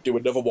probably wouldn't do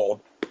another one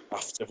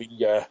after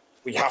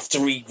we have to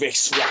read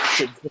this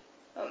reaction.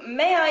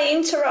 May I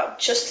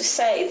interrupt just to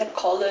say the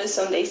colours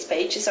on these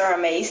pages are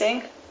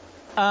amazing?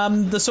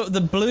 The sort of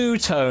the blue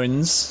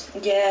tones.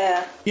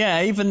 Yeah.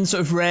 Yeah, even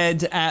sort of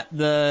red at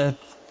the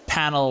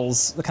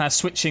panels, the kind of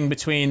switching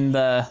between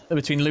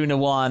Luna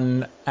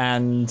 1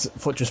 and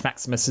Fortress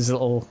Maximus's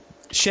little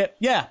ship.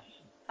 Yeah.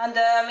 And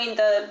I mean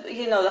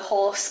the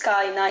whole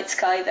night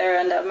sky there,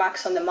 and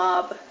Max on the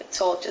map. It's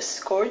all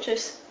just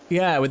gorgeous.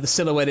 Yeah, with the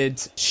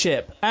silhouetted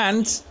ship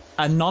and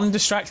a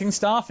non-distracting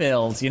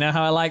starfield. You know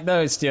how I like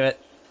those, Stuart.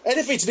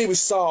 Anything to do with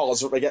stars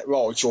that they get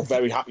right, you're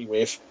very happy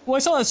with. Well,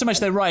 it's not so much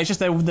they're right, it's just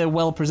they're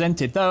well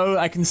presented. Though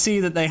I can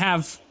see that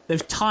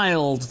they've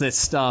tiled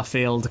this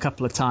starfield a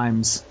couple of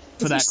times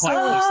for that quite.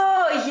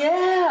 Oh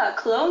yeah,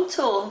 clone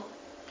tool,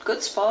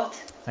 good spot.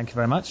 Thank you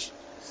very much.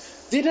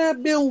 Did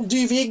Mill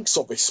do the inks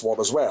on this one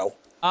as well?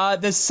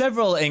 There's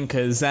several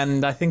Incas,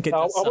 and I think it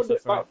does I wonder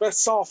if suffer that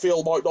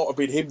Starfield might not have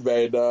been him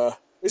then.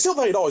 It's still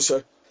very nice,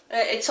 sir.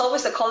 It's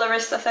always the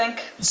colorist, I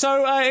think.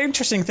 So,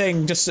 interesting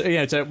thing, just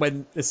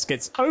when this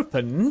gets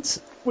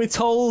opened, we're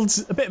told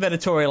a bit of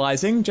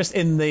editorializing, just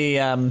in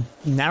the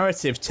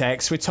narrative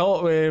text. We're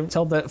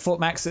told that Fort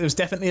Max, it was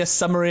definitely a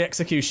summary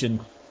execution.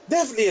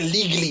 Definitely a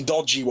legally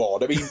dodgy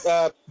one. I mean,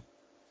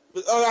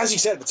 as you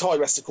said, the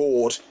Tyrest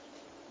Accord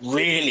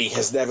really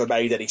has never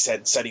made any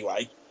sense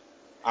anyway,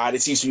 and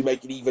it seems to be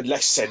making even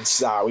less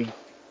sense now.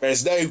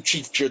 There's no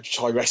Chief Judge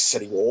Tyrest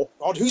anymore.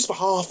 On whose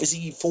behalf is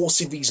he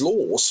enforcing these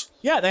laws?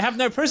 Yeah, they have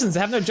no prisons, they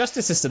have no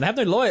justice system, they have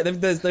no lawyer,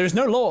 there's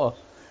no law.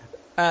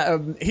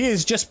 He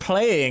is just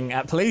playing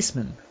at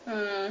policeman.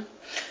 But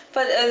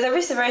there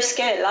is a very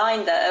scary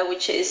line there,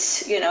 which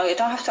is, you don't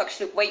have to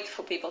actually wait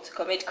for people to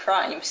commit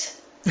crimes.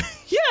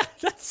 Yeah,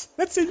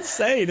 that's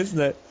insane, isn't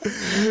it?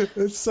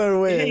 It's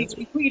so weird.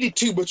 We needed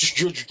too much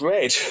Judge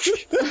Dredd.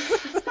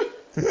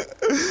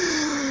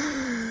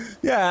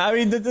 Yeah, I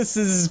mean, this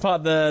is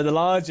part of the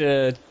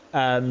larger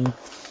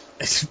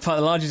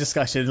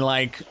discussion.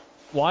 Like,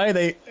 why are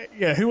they?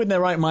 Who in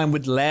their right mind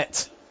would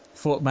let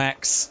Fort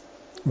Max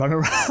run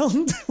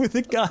around with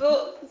a gun?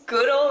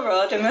 Good old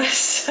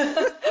Rodimus.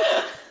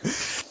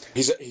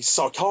 His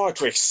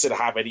psychiatrists didn't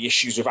have any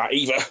issues with that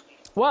either.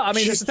 Well, I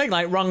mean, that's the thing.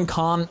 Like, Rung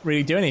can't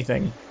really do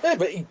anything. Yeah,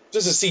 but he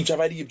doesn't seem to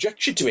have any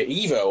objection to it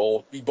either,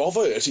 or be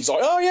bothered. He's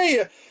like, oh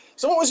yeah.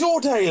 So what was your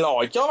day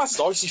like? Oh, that's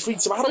nice. You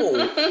freed some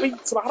animals.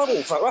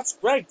 That's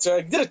great.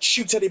 You didn't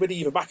shoot anybody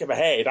in the back of the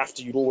head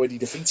after you'd already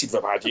defeated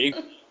them, had you?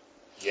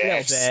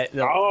 Yes.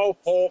 Oh,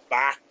 Fort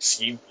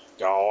Max, you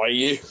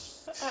guy.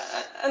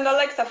 And I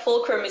like that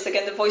Fulcrum is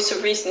again the voice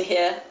of reason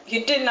here.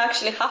 You didn't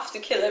actually have to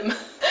kill him.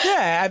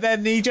 Yeah, and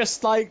then he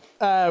just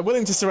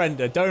willing to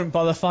surrender. Don't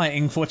bother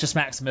fighting Fortress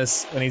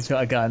Maximus when he's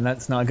got a gun.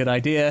 That's not a good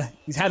idea.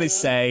 He's had his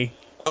say.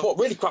 And what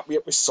really cracked me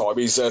up this time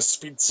is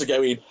Spincer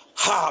going,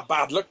 "Ha,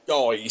 bad luck,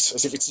 guys,"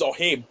 as if it's not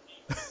him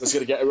that's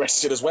going to get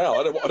arrested as well.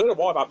 I don't know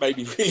why that made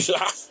me really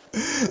laugh.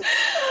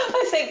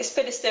 I think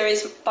Spinster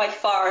is by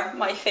far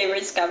my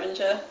favourite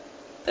scavenger.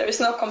 There is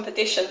no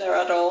competition there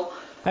at all.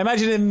 I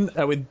imagine him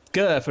with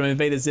Gur from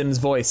Invader Zim's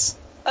voice.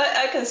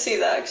 I can see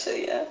that,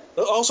 actually, yeah.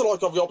 I also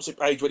like on the opposite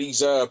page when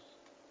he's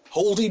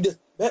holding a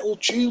metal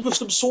tube of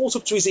some sort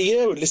up to his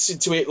ear and listening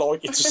to it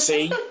like it's a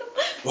sea.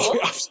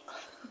 He's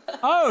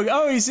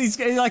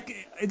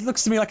like, it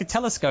looks to me like a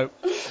telescope.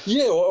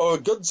 Yeah, or a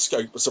gun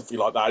scope or something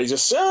like that. He's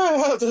just,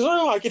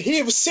 I can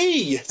hear the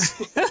sea.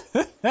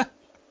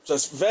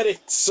 Just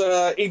Venet's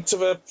into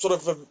the sort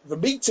of the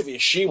meat of the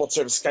issue once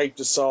they've escaped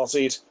and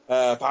started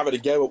having a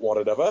go at one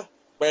another.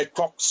 Where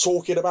Croc's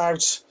talking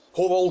about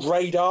poor old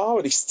Radar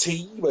and his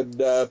team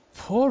and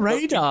poor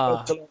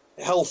Radar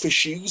health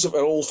issues that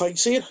they're all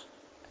facing.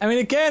 I mean,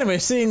 again, we're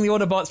seeing the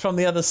Autobots from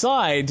the other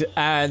side,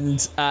 and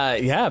the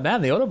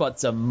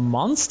Autobots are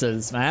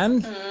monsters,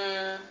 man.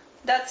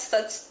 That's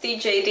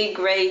DJD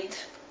grade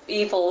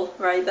evil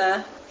right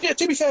there. Yeah,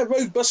 to be fair,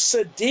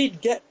 Roadbuster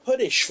did get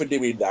punished for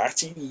doing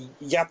that. He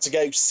had to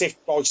go sit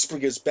by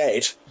Springer's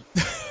bed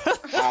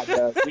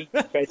and read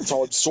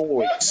bedtime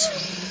stories.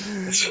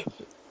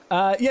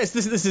 Yes,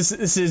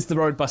 this is the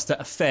Roadbuster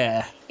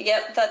affair.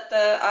 Yeah, that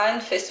the Iron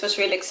Fist was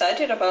really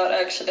excited about,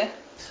 actually.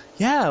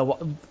 Yeah,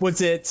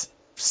 was it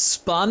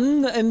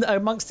spun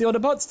amongst the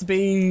Autobots to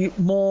be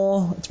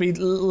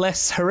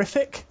less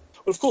horrific?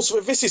 Well, of course,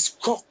 this is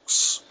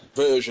Croc's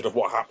version of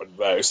what happened,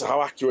 though. So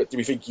how accurate do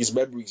we think his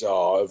memories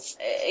are of?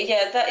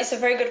 Yeah, that is a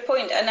very good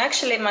point. And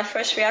actually, my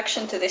first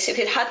reaction to this, if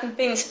it hadn't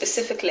been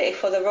specifically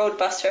for the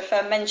Roadbuster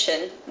affair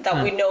mention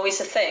that we know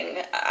is a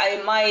thing,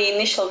 my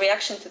initial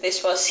reaction to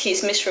this was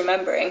he's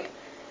misremembering.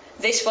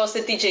 This was the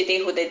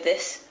DJD who did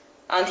this.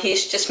 And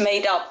he's just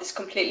made up this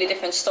completely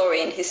different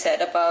story in his head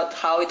about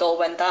how it all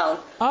went down.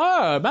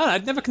 Oh, man,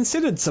 I'd never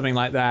considered something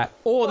like that.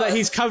 Or that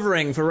he's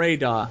covering for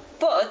Radar.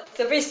 But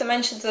there is the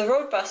mention to the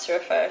Roadbuster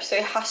affair, so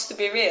it has to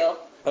be real.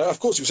 Of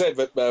course, you said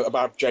that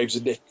about James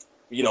and Nick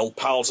being old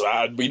pals,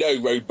 and we know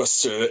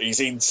Roadbuster is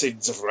in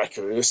Sins of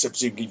Wreckers, so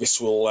presumably this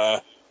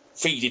will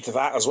feed into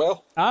that as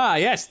well. Ah,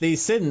 yes,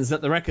 these sins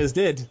that the Wreckers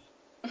did.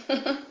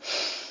 Yeah,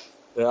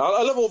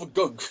 I love all the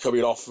gunk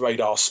coming off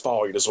Radar's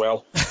spine as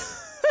well.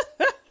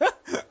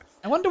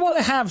 And wonder why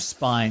they have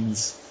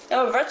spines.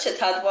 Oh, Ratchet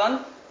had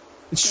one.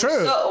 It's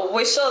true.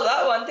 We saw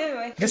that one, didn't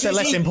we? I guess they're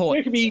less They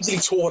important. can be easily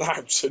torn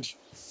out. And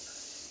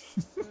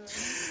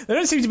They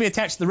don't seem to be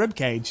attached to the rib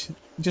cage.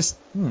 It just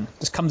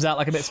comes out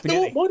like a bit of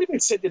spaghetti. why did they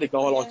send in a guy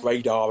like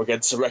Radar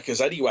against the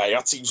Wreckers anyway?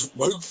 That seems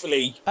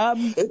woefully.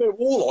 If they were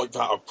all like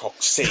that on Croc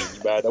C,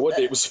 man, I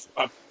wonder it was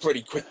a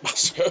pretty quick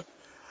massacre.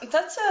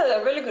 That's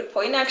a really good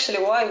point,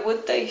 actually. Why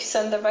would they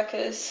send the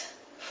Wreckers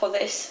for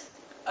this?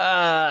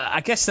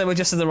 I guess they were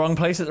just in the wrong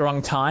place at the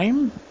wrong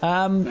time.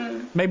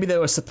 Maybe they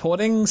were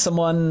supporting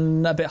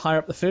someone a bit higher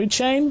up the food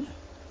chain.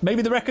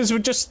 Maybe the Wreckers were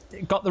just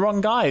got the wrong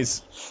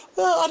guys.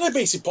 I don't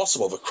think it's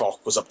impossible the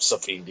Croc was up to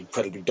something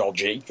incredibly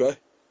dodgy, but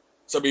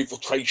some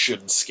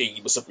infiltration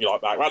scheme or something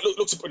like that. It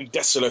looks a pretty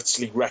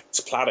desolately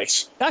wrecked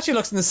planet. It actually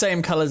looks in the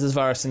same colours as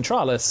Varus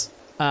Centralis,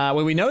 where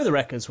we know the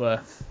Wreckers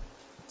were.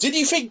 Did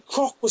you think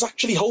Croc was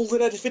actually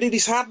holding anything in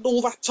his hand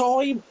all that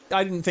time?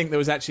 I didn't think there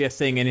was actually a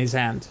thing in his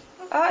hand.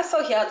 I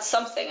thought he had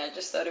something, I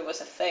just thought it was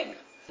a thing.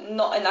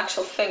 Not an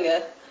actual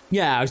finger.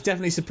 Yeah, I was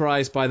definitely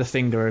surprised by the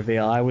finger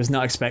reveal. I was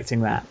not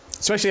expecting that.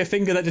 Especially a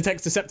finger that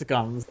detects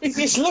Decepticons.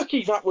 It's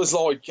lucky that was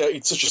like,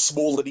 it's such a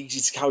small and easy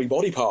to carry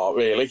body part,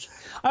 really.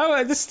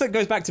 Oh, this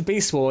goes back to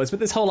Beast Wars, but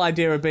this whole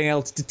idea of being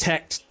able to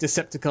detect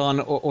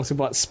Decepticon or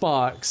Autobot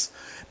sparks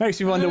makes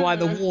me wonder why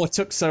the war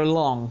took so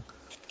long.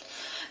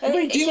 Do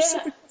they do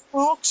something with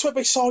sparks when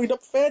they signed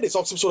up for it? It's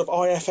like some sort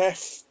of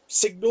IFF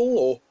signal,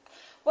 or...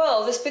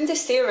 Well, there's been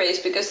this theories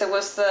because there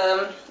was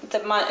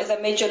the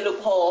major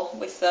loophole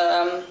with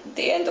the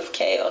end of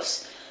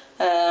Chaos.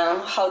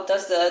 How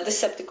does the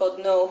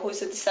Decepticon know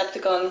who's a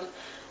Decepticon?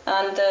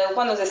 And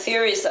one of the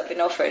theories that have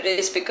been offered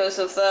is because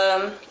of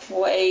the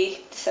way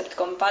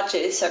Decepticon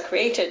badges are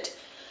created.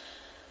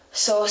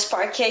 So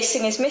spark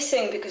casing is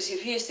missing because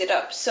you've used it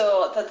up.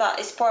 So that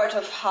is part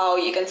of how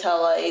you can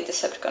tell a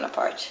Decepticon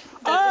apart.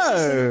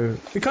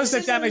 Because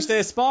they've damaged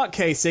their spark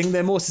casing,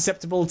 they're more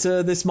susceptible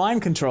to this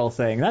mind control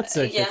thing. That's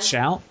a good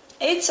shout.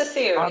 It's a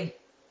theory.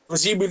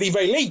 Presumably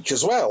they leak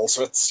as well,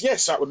 so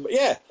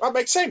that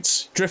makes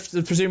sense. Drift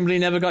presumably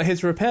never got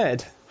his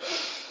repaired.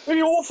 It'd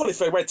be awful if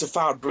they went to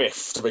Found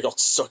Drift and they got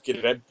stuck in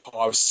an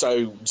Empire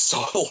Stone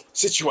style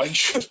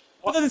situation.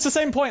 But then it's the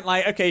same point,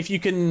 like, okay, if you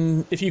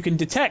can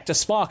detect a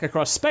spark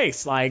across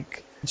space,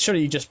 like,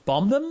 shouldn't you just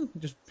bomb them?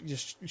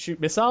 Just shoot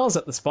missiles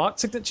at the spark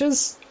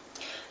signatures?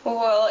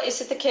 Well,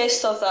 is it the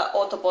case of that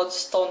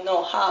Autobots don't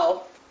know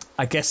how?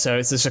 I guess so.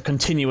 It's just a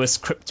continuous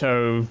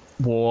crypto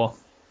war.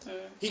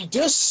 He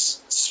does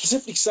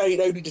specifically say it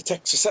only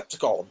detects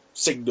Decepticon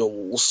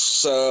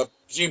signals,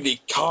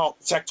 presumably can't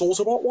detect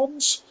Autobot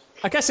ones.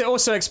 I guess it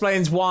also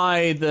explains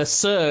why the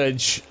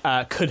surge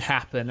could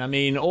happen. I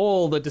mean,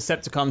 all the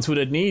Decepticons would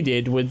have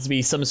needed would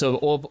be some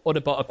sort of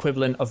Autobot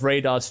equivalent of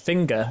Radar's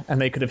finger,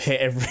 and they could have hit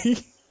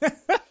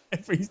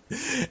every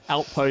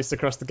outpost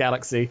across the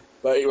galaxy.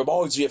 But it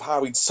reminds me of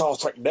how in Star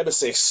Trek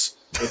Nemesis,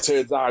 it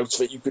turns out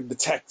that you can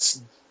detect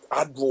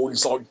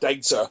androids like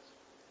Data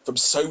from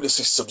solar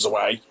systems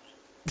away.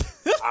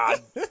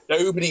 And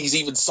nobody's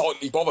even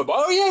slightly bothered.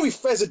 But,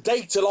 if there's a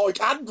Data-like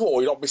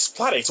android on this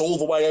planet all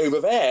the way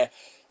over there,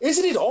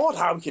 isn't it odd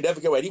how we can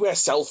never go anywhere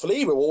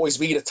stealthily? We're always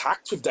being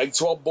attacked with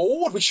Data on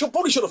board. We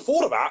probably should have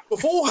thought of that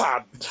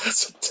beforehand.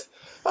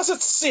 That's a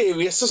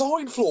serious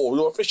design flaw in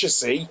your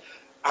efficiency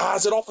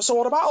as an officer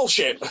on a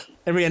battleship.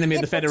 Every enemy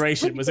of the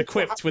Federation was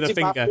equipped with a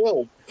finger.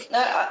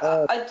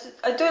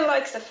 I do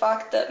like the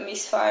fact that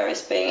Misfire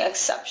is being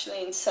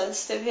exceptionally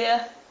insensitive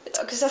here.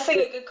 Because I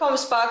think it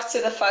comes back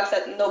to the fact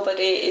that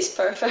nobody is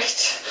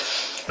perfect.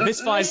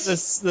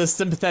 Misfire's the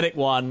sympathetic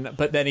one,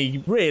 but then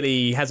he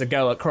really has a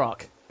go at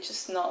Croc.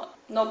 Just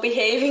not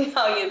behaving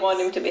how you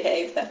want him to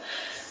behave there.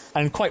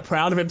 And quite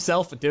proud of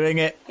himself for doing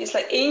it. He's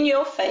like, in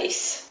your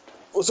face.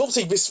 Well, so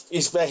obviously,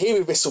 if they're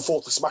hearing this from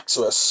Fortress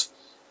Maximus,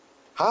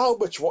 how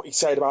much of what he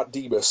said about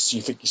Demas do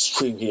you think is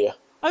true here?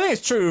 I think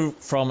it's true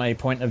from a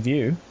point of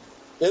view.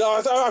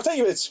 I'll tell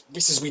you this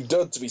has been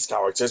done to these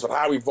characters, but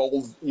how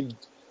involved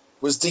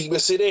was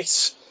Demas in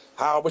it?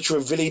 How much of a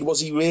villain was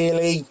he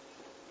really?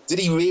 Did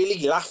he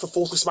really laugh at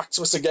Fortress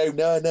Maximus and go,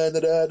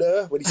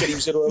 no, when he said he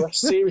was going to arrest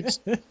Sirius?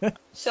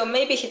 So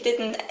maybe he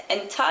didn't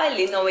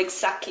entirely know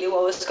exactly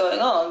what was going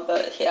on,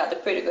 but he had a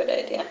pretty good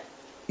idea.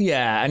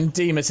 Yeah, and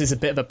Demas is a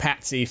bit of a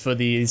patsy for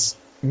these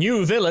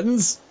new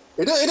villains.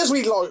 It does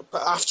really like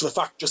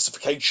after-the-fact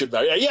justification,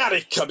 though. Yeah, he had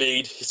it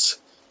coming.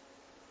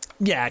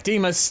 Yeah,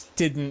 Demas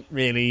didn't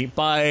really.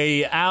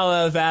 By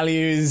our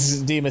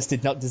values, Demas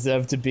did not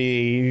deserve to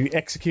be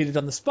executed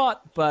on the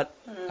spot, but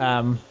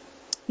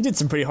he did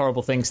some pretty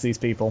horrible things to these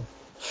people.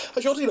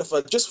 Actually, oddly enough,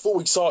 just before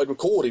we started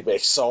recording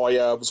this,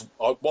 I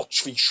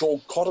watched the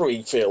Sean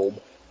Connery film,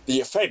 The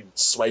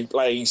Offence, where he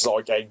plays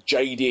like a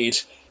jaded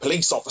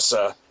police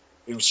officer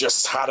who's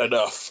just had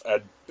enough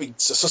and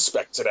beats a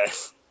suspect to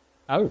death.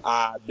 Oh.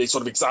 And it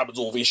sort of examines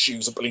all the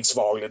issues of police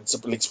violence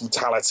and police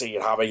brutality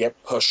and how they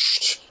get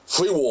pushed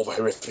through all the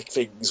horrific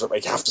things that they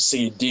have to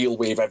see and deal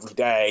with every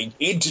day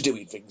into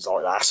doing things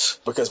like that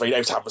because they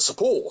don't have the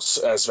support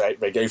as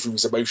they go through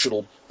these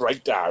emotional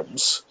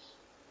breakdowns.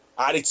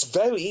 And it's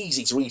very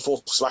easy to read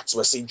Force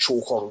Maximus in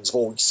Sean Connery's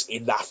voice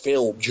in that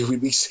film during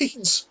these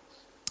scenes.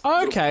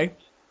 Okay.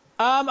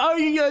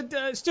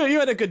 Stuart, you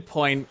had a good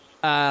point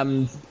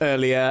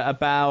earlier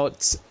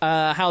about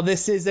how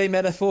this is a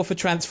metaphor for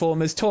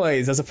Transformers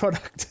toys as a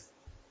product.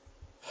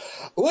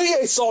 Well, yeah,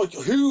 it's like,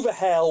 who the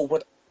hell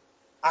would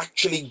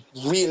actually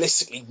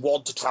realistically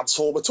want to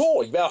transform a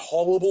toy? They're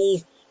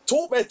horrible.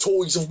 They're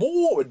toys of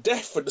war and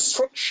death and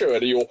destruction,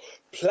 and you're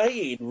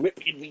playing,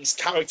 ripping these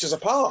characters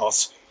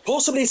apart.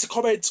 Possibly it's a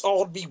comment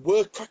on the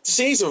work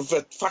practices of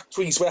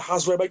factories where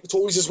Hasbro make the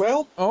toys as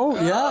well. Oh,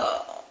 yeah.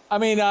 I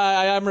mean,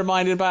 I am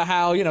reminded about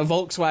how,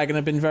 Volkswagen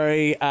have been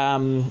very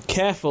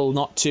careful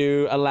not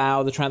to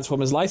allow the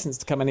Transformers license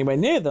to come anywhere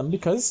near them,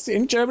 because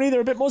in Germany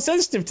they're a bit more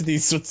sensitive to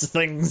these sorts of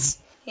things.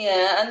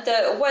 Yeah,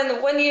 and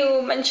when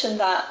you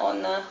mentioned that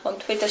on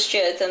Twitter,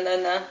 Stuart, and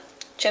then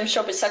James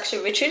Roberts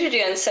actually retweeted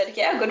you and said,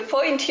 yeah, good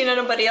point,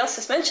 nobody else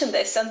has mentioned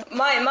this. And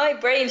my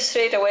brain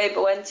straight away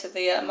went to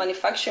the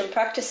manufacturing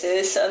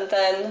practices, and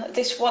then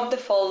this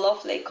wonderful,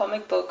 lovely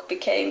comic book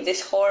became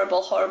this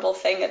horrible, horrible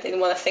thing I didn't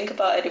want to think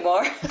about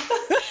anymore.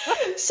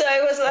 So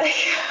it was like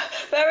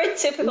very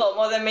typical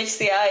Modern Meets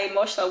the Eye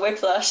emotional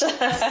whiplash.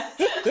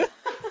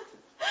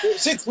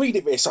 Since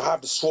reading this, I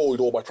have destroyed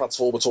all my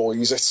Transformer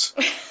toys.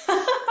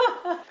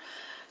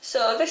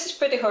 So this is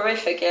pretty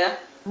horrific, yeah.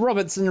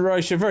 Roberts and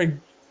Roche are very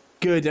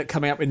good at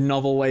coming up with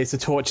novel ways to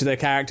torture their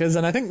characters,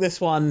 and I think this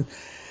one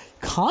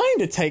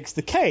kind of takes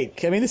the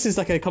cake. I mean, this is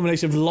like a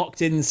combination of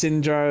locked-in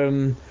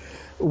syndrome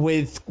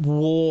with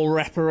war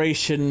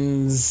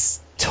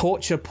reparations,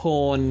 torture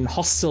porn,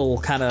 hostile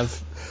kind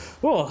of...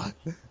 Oh.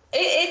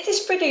 It is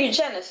pretty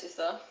eugenesis,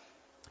 though.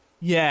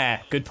 Yeah,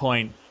 good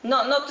point.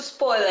 Not to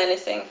spoil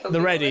anything for the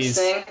people Reddies.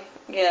 listening.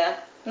 Yeah,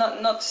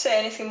 not to say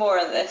anything more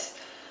on this.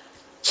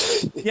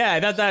 Yeah,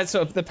 that's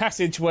sort of the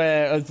passage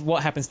where of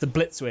what happens to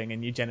Blitzwing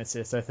in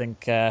Eugenesis. I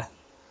think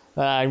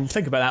I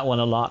think about that one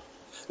a lot.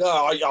 No,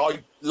 I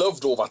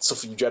loved all that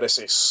stuff in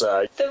Genesis.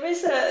 There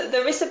is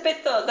a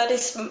bit though that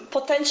is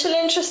potentially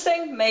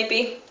interesting.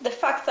 Maybe the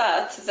fact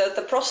that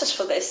the process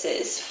for this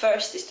is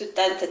first is to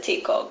dent the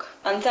T-cog,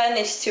 and then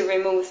is to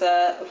remove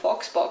the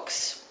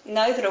Voxbox.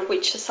 Neither of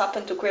which has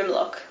happened to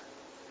Grimlock.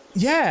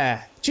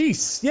 Yeah,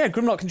 jeez. Yeah,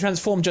 Grimlock can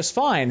transform just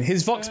fine.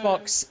 His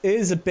Voxbox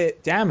is a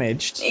bit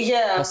damaged.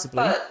 Yeah,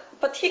 possibly.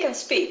 But he can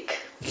speak.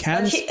 He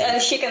can speak.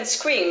 And he can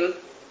scream,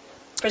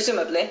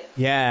 presumably.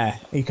 Yeah,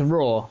 he can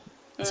roar.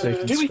 So he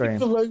can Do we scream. think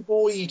the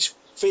Roboid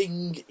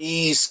thing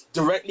is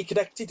directly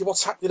connected to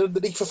what's happening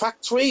underneath the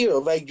factory, or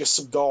are they just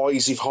some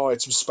guys who've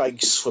hired some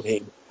space from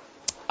him?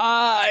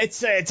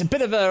 It's a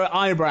bit of an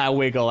eyebrow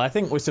wiggle. I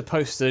think we're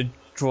supposed to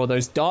draw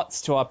those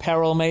dots to our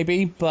peril,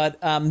 maybe. But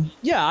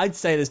yeah, I'd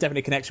say there's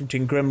definitely a connection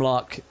between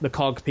Grimlock, the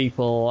Cog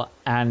people,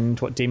 and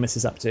what Demas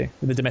is up to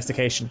with the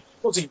domestication.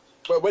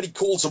 When he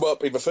calls him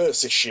up in the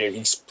first issue,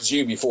 he's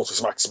presumably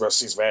Fortress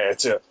Maximus is there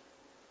to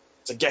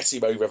get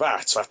him over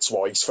that. That's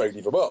why he's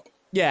phoning them up.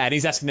 Yeah, and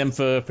he's asking them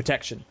for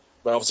protection.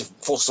 But obviously,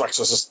 Fortress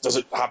Maximus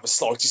doesn't have the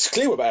slightest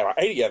clue about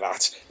any of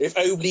that. If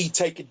only he'd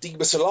taken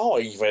Demas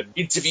alive and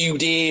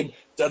interviewed him,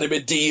 done him a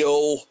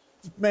deal.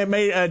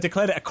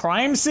 Declared it a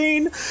crime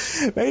scene,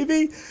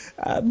 maybe.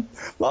 A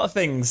lot of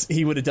things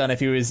he would have done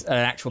if he was an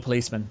actual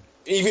policeman.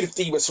 Even if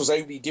Demas was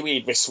only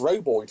doing this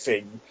Roboid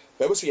thing,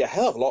 there must be a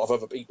hell of a lot of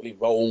other people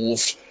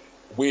involved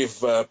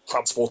with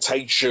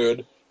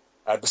transportation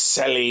and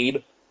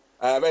selling.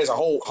 There's a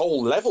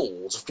whole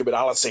levels of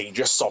criminality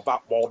just on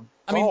that one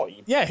guy.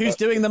 Yeah, who's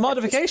doing the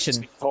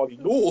modification?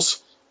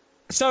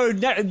 So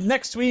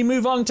next we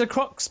move on to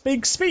Croc's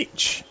big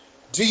speech.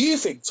 Do you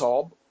think,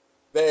 Tom,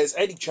 there's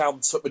any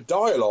chance that the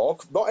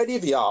dialogue, not any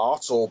of the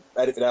art or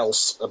anything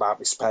else about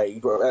this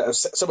page, but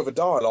some of the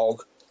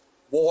dialogue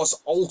was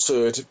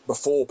altered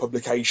before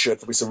publication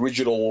from its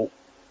original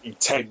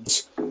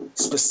intent,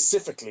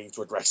 specifically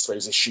to address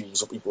those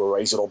issues that people were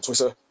raising on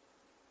Twitter?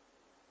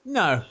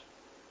 No.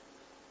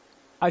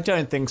 I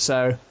don't think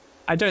so.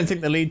 I don't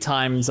think the lead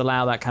times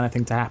allow that kind of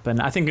thing to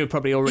happen. I think it would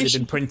probably already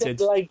been printed.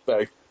 Delayed,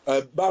 though.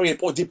 Marion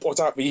did point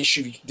out the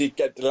issue did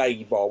get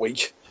delayed by a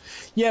week.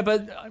 Yeah,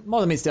 but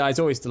Modern Meets the Eye is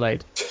always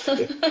delayed.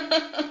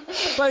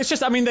 But it's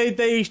just, I mean,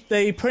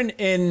 they print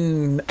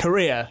in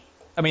Korea.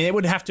 I mean, it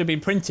would have to be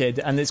printed,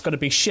 and it's got to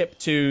be shipped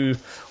to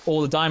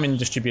all the Diamond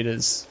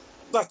distributors.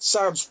 That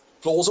sounds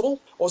plausible.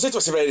 What's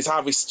interesting about it is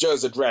how this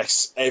does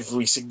address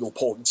every single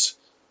point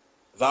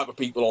that the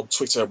people on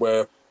Twitter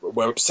were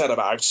upset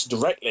about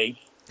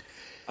directly.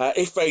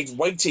 If they'd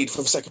waited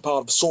for the second part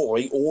of the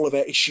story, all of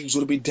their issues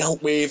would have been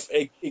dealt with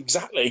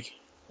exactly.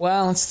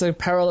 Well, it's the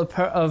peril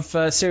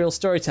of serial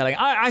storytelling.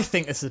 I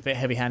think this is a bit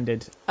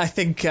heavy-handed. I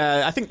think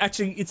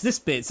actually it's this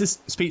bit, it's this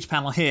speech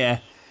panel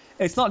here.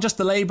 It's not just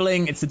the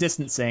labeling, it's the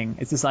distancing.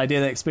 It's this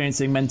idea that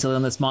experiencing mental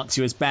illness marks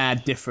you as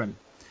bad, different.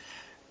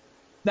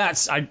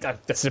 That's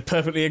a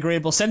perfectly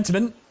agreeable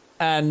sentiment,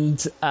 and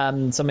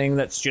something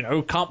that's,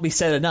 can't be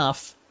said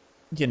enough.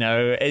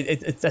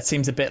 That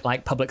seems a bit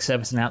like public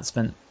service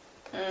announcement.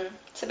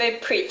 It's a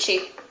bit preachy.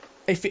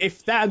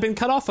 if that had been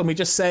cut off and we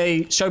just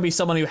say, show me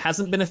someone who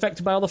hasn't been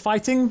affected by all the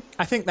fighting,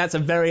 I think that's a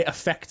very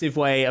effective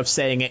way of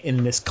saying it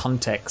in this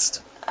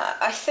context.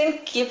 I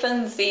think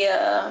given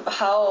the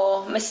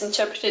how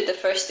misinterpreted the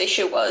first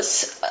issue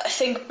was, I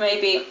think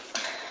maybe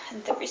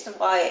the reason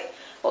why,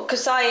 well,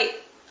 because I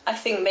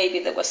think maybe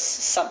there was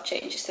some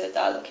changes to the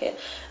dialogue here.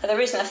 And the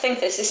reason I think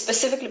this is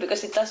specifically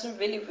because it doesn't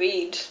really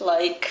read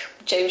like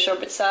James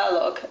Roberts'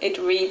 dialogue. It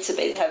reads a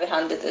bit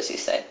heavy-handed, as you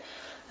say.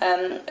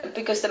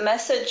 Because the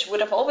message would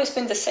have always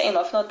been the same,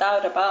 I've no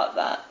doubt about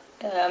that.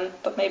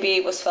 But maybe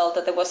it was felt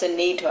that there was a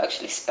need to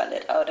actually spell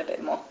it out a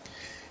bit more.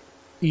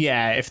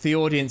 Yeah, if the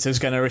audience is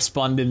going to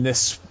respond in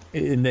this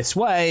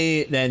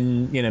way,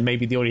 then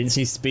maybe the audience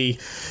needs to be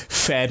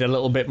fed a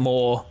little bit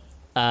more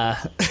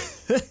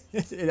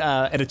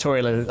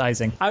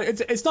editorializing.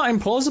 It's not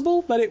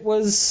implausible that it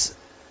was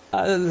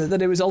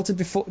altered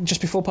just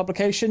before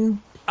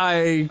publication.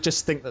 I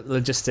just think that the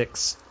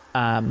logistics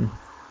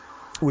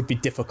would be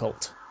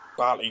difficult.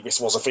 Apparently, this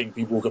was a thing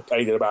people were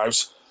complaining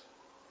about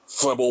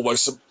from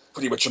almost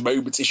pretty much a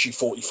moment issue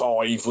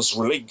 45 was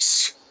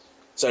released.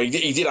 So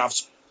he did have.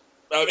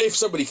 If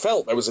somebody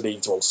felt there was a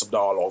need to alter some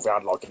dialogue, they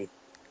had like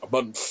a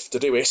month to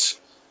do it.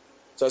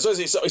 So I suppose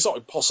it's not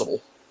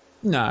impossible.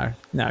 No,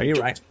 you're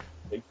right.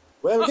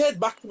 Well, again,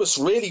 Maximus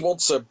really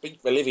wants to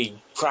beat the living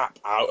crap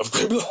out of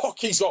Grimlock.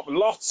 He's got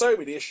so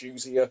many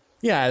issues here.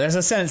 Yeah, there's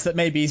a sense that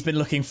maybe he's been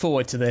looking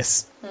forward to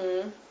this.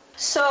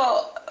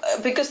 So,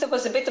 because there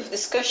was a bit of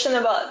discussion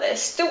about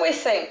this, do we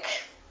think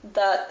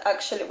that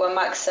actually when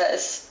Max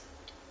says,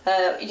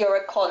 you're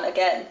a con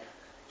again,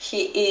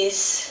 he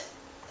is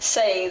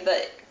saying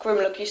that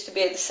Grimlock used to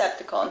be a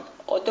Decepticon?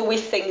 Or do we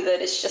think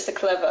that it's just a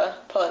clever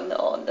pun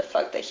on the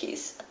fact that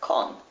he's a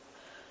con?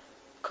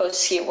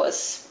 Because he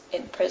was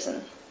in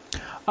prison.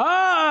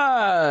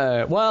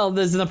 Well,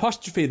 there's an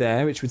apostrophe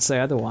there, which would say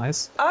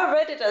otherwise. I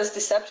read it as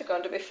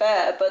Decepticon, to be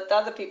fair, but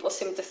other people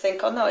seem to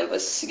think, oh no, it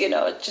was,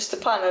 just a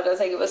pun. I don't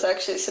think it was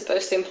actually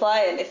supposed to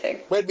imply anything.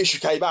 When Misha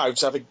came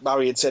out, I think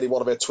Marion said in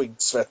one of her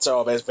tweets that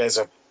there's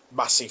a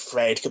massive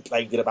thread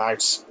complaining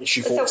about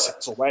issue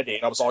 46 already,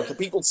 and I was like, are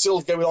people still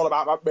going on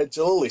about that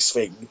mental illness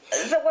thing?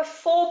 There were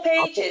 4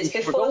 pages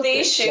before the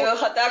issue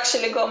had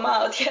actually come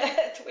out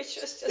yet, which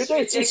was just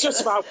ridiculous. It's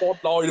just about one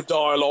line of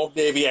dialogue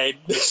near the end.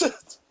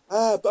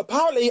 But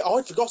apparently,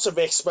 I'd forgotten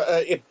this,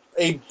 but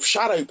in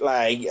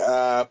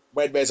Shadowplay,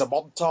 when there's a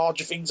montage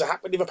of things that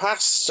happened in the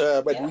past,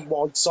 when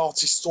Rewind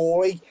starts his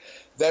story,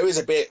 there is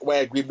a bit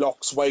where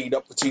Grimlock's weighing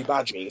up the 2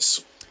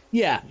 badges.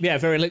 Yeah,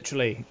 very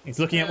literally. He's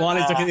looking at one,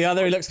 he's looking at the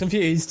other, he looks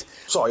confused.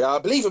 Sorry, I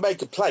believe the main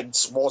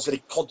complaint was that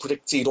it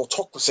contradicted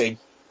autocracy.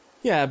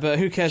 Yeah, but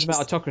who cares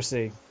about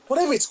autocracy?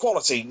 Whatever its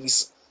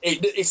qualities,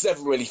 it's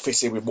never really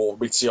fitting with more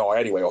meets the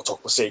eye anyway,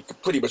 autocracy.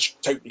 It pretty much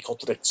totally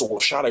contradicts all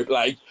of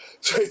Shadowplay.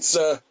 So it's,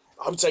 I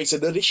would say it's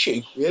an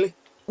issue, really.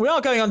 We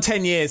are going on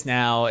 10 years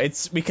now.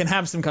 We can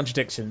have some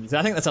contradictions.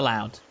 I think that's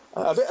allowed.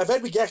 And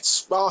then we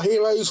get our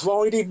heroes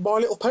riding My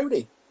Little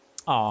Pony.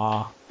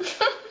 Aww.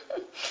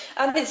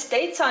 And it's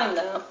daytime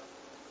now.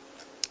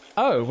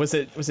 Oh, was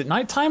it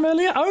nighttime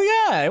earlier? Oh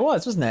yeah, it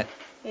was, wasn't it?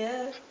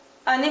 Yeah.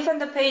 And even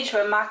the page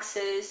where Max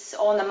is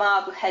on a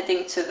map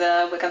heading to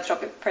the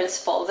Lycanthropic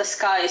Principle, the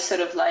sky is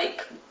sort of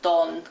like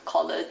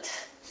dawn-coloured.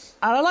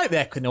 And I like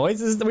the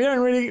Equinoids.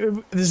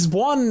 There's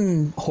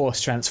one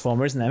horse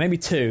transformer, isn't there? Maybe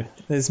 2.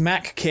 There's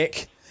Mac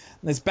Kick,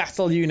 and there's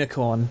Battle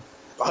Unicorn.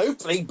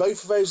 Hopefully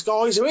both of those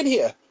guys are in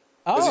here.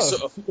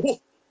 Oh.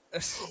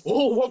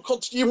 What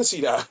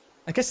continuity now?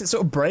 I guess it's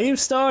sort of Brave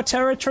Star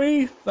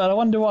territory, but I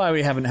wonder why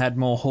we haven't had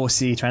more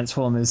horsey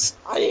Transformers.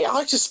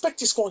 I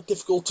suspect it's quite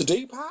difficult to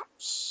do,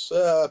 perhaps.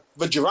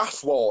 The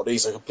giraffe one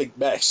is a complete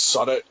mess.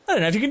 I don't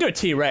know. If you can do a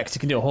T-Rex, you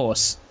can do a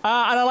horse. And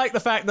I like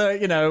the fact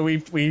that,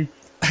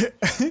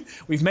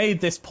 we've made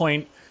this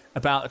point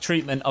about the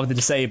treatment of the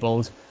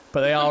disabled,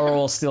 but they are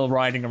all still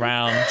riding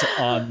around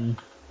on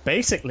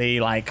basically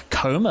like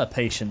coma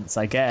patients,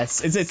 I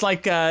guess. It's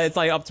like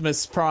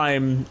Optimus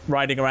Prime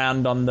riding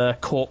around on the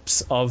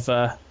corpse of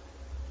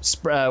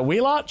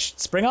Spring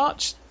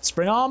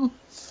Arm.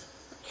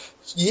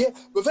 Yeah,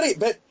 but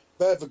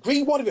the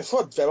green one in the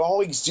front, their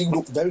eyes do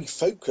look very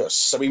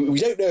focused. I mean,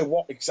 we don't know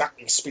what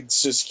exactly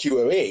Spinster's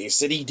cure is.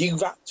 Did he do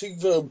that to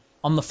them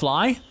on the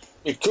fly?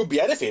 It could be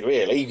anything,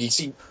 really. You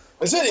see,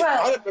 I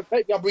don't know,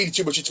 maybe I'm reading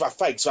too much into my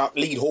face. That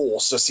lead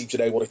horse does seem to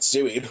know what it's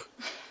doing.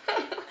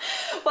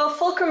 Well,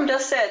 Fulcrum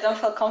does say I don't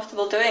feel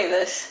comfortable doing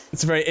this.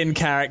 It's a very in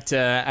character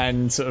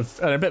and sort of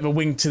a bit of a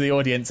wink to the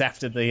audience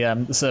after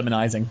the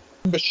sermonizing.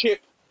 The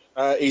ship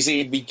is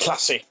in the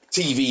classic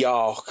TV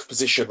arc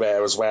position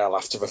there as well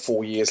after the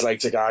 4 years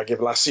later gag of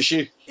the last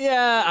issue.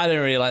 Yeah, I don't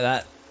really like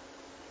that.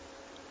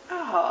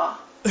 Oh.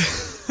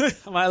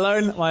 Am I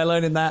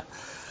alone in that?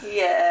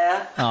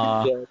 Yeah.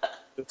 Yeah.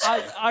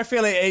 I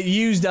feel it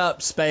used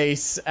up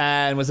space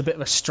and was a bit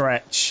of a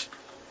stretch.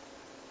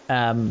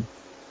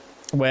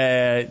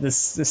 Where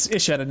this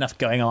issue had enough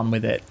going on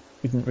with it.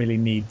 We didn't really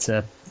need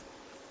to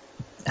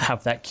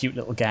have that cute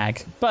little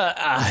gag. But,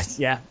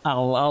 yeah,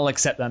 I'll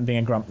accept that being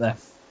a grump there.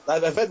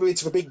 They've led me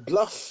to the big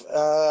bluff.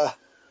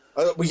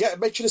 We get a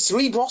mention of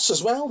Cerebros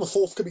as well, the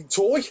forthcoming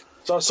toy.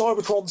 So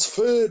Cybertron's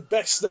third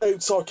best-known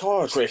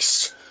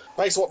psychiatrist.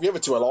 Based on what the other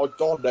two are like,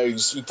 God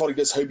knows, he probably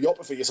does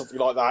homeopathy or something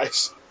like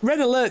that. Red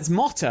Alert's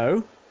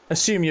motto,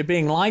 assume you're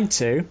being lied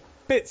to,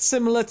 bit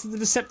similar to the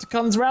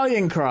Decepticons'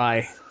 rallying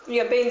cry.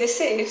 You're being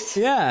deceived.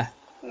 Yeah.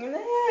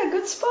 Yeah,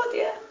 good spot,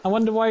 yeah. I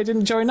wonder why he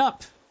didn't join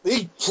up.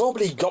 He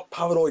probably got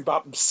paranoid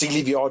about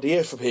stealing the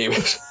idea from him.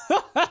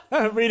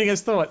 Reading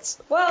his thoughts.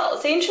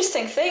 Well, the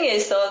interesting thing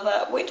is, though,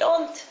 that we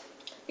don't...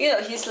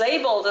 he's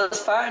labelled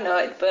as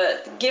paranoid,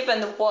 but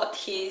given what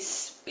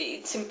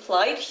it's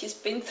implied he's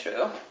been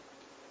through,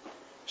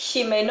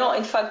 he may not,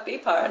 in fact, be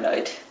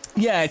paranoid.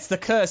 Yeah, it's the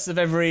curse of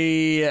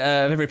every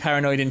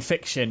paranoid in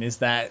fiction, is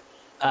that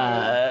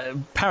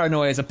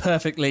paranoia is a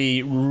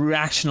perfectly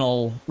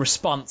rational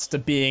response to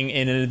being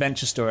in an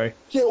adventure story.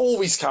 Yeah, all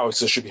these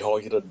characters should be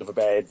hiding under the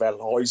bed. Their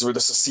lives are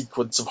just a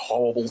sequence of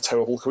horrible,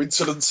 terrible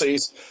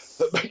coincidences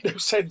that make no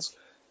sense.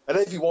 And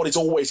everyone is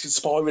always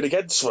conspiring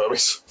against them.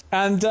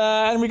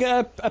 And we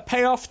get a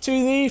payoff to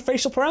the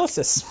facial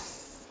paralysis.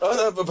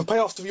 A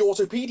payoff to the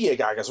Autopedia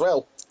gag as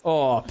well.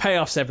 Oh,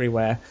 payoffs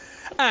everywhere.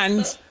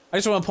 And I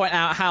just want to point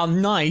out how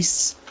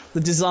nice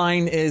the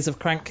design is of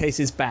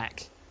Crankcase's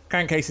back.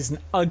 Crankcase is an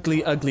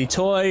ugly, ugly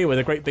toy with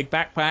a great big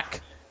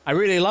backpack. I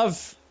really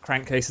love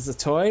Crankcase as a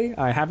toy.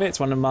 I have it. It's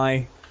one of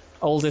my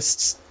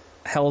oldest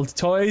held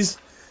toys.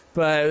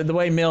 But the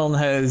way Milne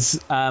has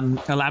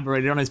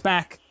elaborated on his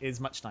back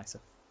is much nicer.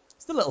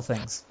 It's the little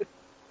things.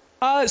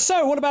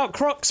 So what about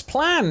Croc's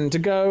plan to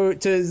go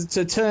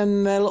to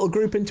turn their little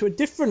group into a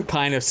different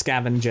kind of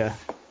scavenger?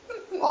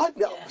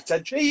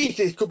 Potentially,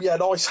 it could be a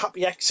nice,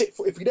 happy exit.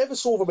 If we never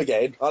saw them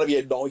again, that'd be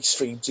a nice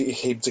thing to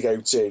him to go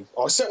to.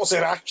 I said what's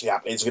going to actually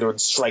happen is we're going to run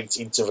straight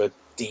into the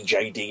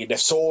DJD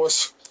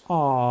Nefsaurus.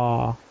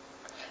 Aww.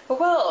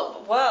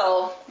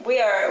 Well, we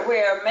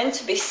are meant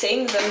to be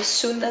seeing them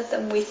sooner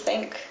than we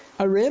think.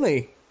 Oh,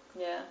 really?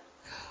 Yeah.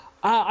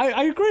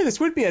 I agree. This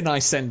would be a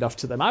nice send-off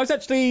to them. I was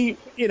actually,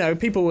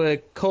 people were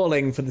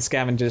calling for the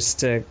scavengers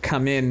to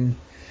come in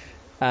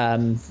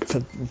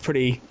for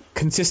pretty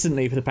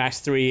consistently for the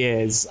past 3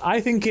 years. I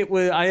think it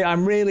was.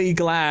 I'm really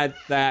glad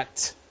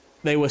that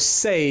they were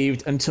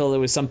saved until there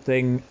was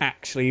something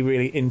actually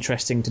really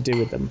interesting to do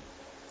with them.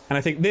 And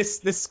I think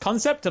this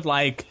concept of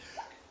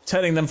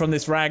turning them from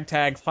this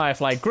ragtag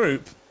Firefly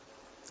group,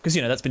 because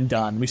that's been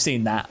done. We've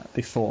seen that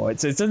before.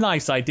 It's a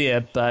nice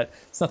idea, but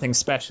it's nothing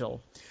special.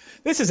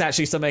 This is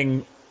actually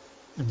something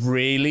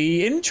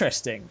really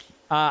interesting.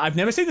 I've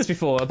never seen this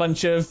before. A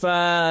bunch of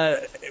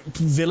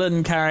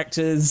villain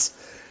characters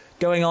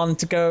going on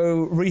to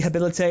go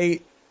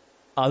rehabilitate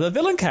other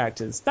villain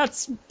characters.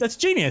 That's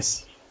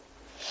genius.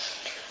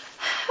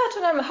 I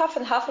don't know, I'm half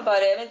and half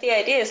about it. I mean, the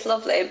idea is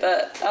lovely,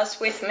 but as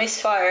with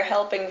Misfire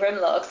helping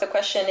Grimlock, the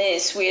question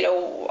is,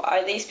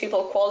 are these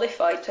people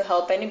qualified to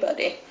help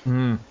anybody?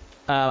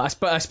 I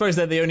suppose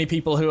they're the only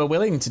people who are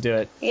willing to do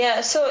it.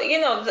 Yeah, so,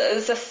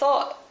 the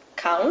thought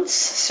counts,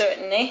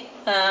 certainly,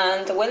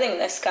 and the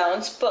willingness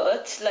counts,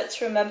 but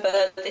let's remember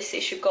that this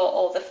issue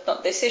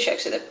not this issue,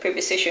 actually, the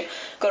previous issue,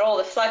 got all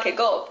the flack it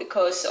got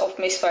because of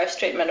Misfire's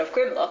treatment of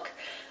Grimlock.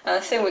 And I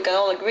think we can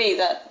all agree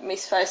that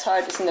Misfire's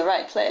heart is in the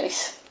right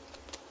place.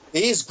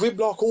 Is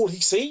Grimlock all he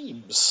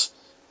seems?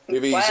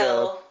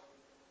 Well...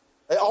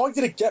 I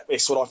didn't get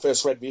this when I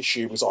first read the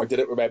issue, because I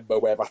didn't remember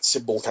where that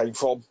symbol came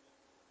from.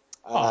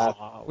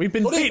 We've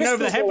been beaten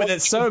over the head with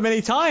it so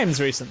many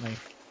times recently.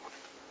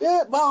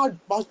 Yeah, my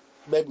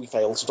memory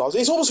fails sometimes.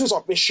 It almost feels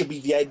like this should be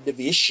the end of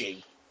the issue.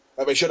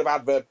 They should have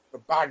had the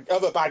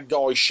other bad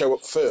guys show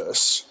up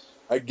first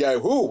and go,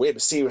 "Ooh, we're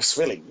mysterious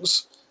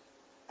villains,"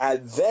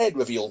 and then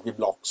reveal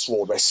Grimlock's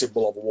drawn their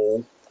symbol on the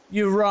wall.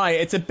 You're right.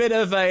 It's a bit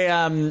of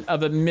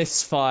a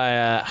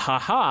misfire.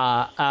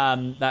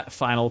 That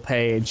final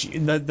page.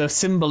 The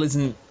symbol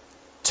isn't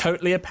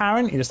totally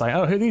apparent. You're just like,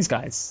 oh, who are these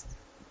guys?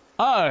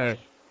 Oh,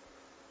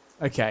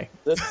 okay.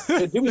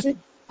 Do we think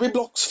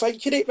Grimlock's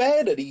faking it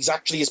then, and he's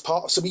actually as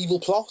part of some evil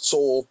plot,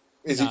 or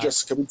is it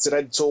just a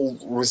coincidental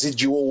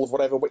residual of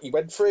whatever he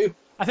went through?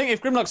 I think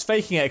if Grimlock's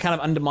faking it, it kind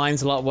of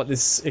undermines a lot of what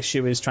this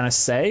issue is trying to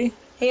say.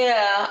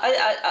 Yeah,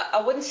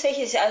 I wouldn't say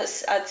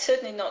I'd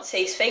certainly not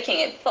say he's faking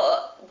it,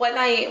 but when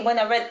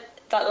I read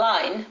that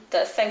line,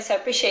 thanks, I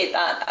appreciate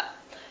that,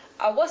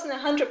 I wasn't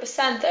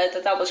 100%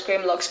 there that was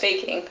Grimlock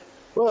speaking.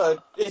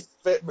 Well, if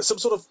some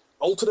sort of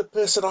alternate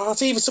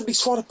personality, even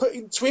somebody's trying to put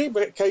into him,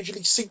 but it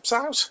occasionally seeps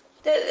out.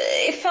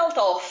 It felt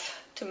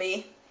off to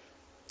me.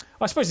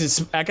 I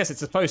guess it's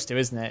supposed to,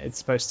 isn't it? It's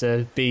supposed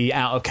to be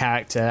out of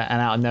character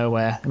and out of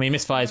nowhere. I mean,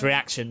 Misfire's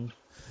reaction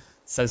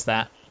says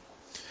that.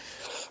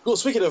 Well,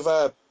 speaking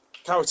of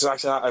characters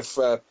acting out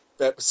of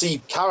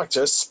perceived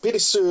characters,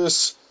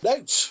 Spinister's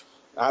note.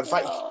 And in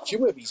fact,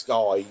 few of these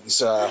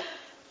guys.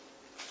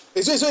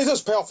 It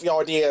does pay off the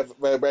idea of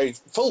where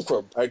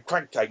Fulcrum and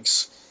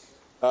Crankcase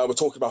were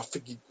talking about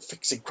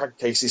fixing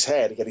Crankcase's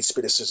hair to get his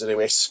Spinisters into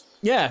this.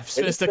 Yeah,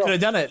 Spinster could have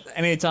done it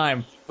any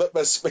time. But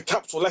the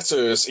capital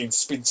letters in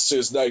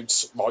Spinster's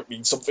notes might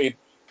mean something.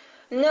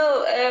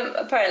 No,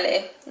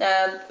 apparently.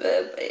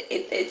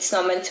 It's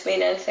not meant to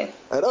mean anything.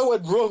 And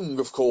Owen Rung,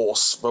 of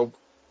course, the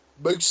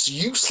most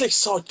useless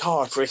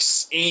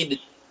psychiatrist in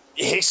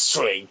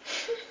history.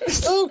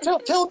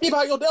 Tell me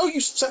about your... Oh, you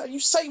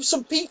saved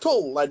some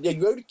people, and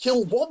you only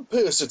killed one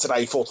person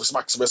today, Fortress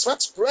Maximus.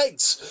 That's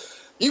great.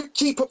 You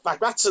keep up that.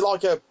 That's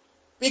like a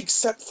big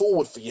step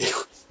forward for you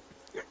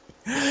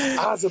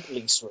as a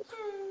policeman.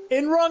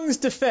 In Rung's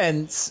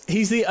defense,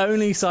 he's the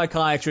only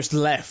psychiatrist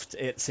left,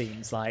 it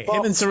seems like.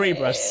 Him and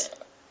Cerebrus.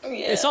 Yeah.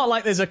 It's not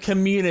like there's a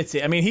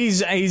community. I mean,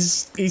 he's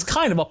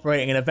kind of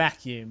operating in a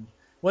vacuum.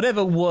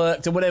 Whatever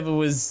worked or whatever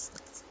was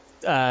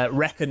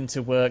reckoned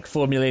to work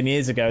 4 million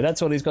years ago,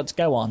 that's all he's got to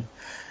go on.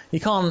 He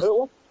can't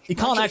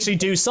actually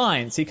do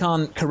science. He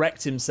can't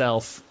correct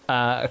himself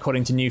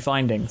according to new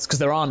findings, because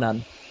there are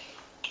none.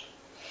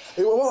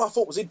 What I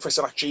thought was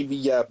interesting, actually,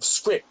 the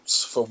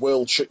script for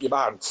World Shut Your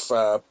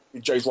Mouth,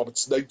 in James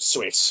Roberts' notes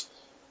to it,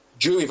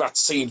 during that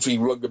scene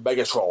between Rung and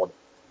Megatron,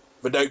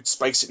 the notes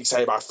basically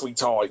say about 3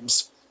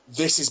 times,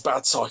 this is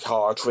bad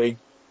psychiatry,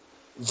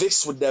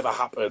 this would never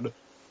happen,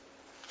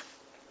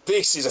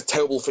 this is a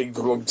terrible thing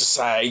for Rung to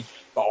say,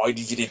 but I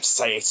needed him to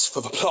say it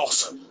for the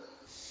plot.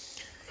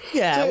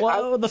 Yeah,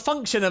 well, the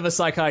function of a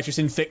psychiatrist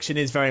in fiction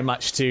is very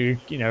much to,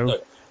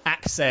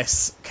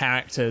 access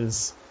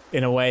characters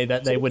in a way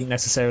that they wouldn't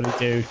necessarily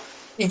do.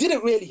 He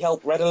didn't really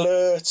help Red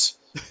Alert.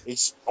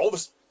 It's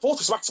obvious.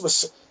 Fortress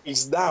Maximus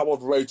is now on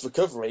the road to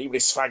recovery, but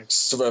it's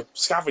thanks to the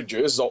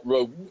scavengers, not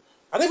Rung.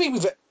 I don't think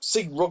we've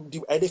seen Rung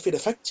do anything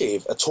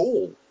effective at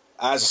all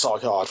as a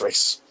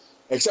psychiatrist,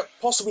 except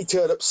possibly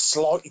turn up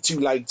slightly too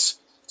late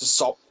to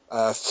stop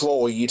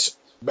Freud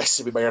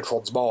messing with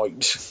Megatron's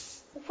mind.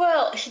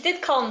 Well, he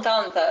did calm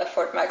down the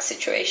Fort Max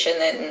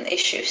situation in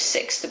issue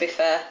 6, to be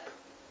fair,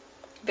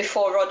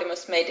 before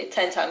Rodimus made it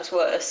 10 times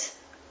worse.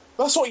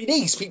 That's what he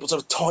needs, people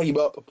to tie him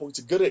up and point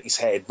a gun at his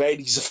head, then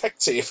he's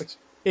effective.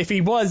 If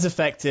he was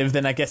effective,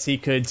 then I guess he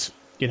could,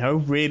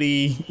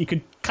 he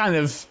could kind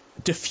of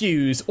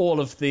diffuse all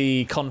of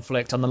the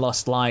conflict on the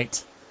Lost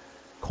Light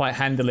quite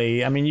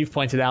handily. I mean, you've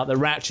pointed out that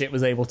Ratchet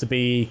was able to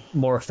be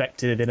more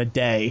effective in a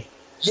day.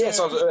 Yes,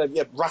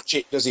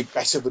 Ratchet does it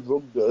better than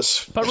Rung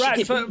does. But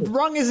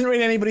Rung isn't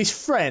really anybody's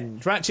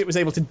friend. Ratchet was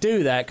able to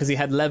do that because he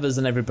had levers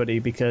on everybody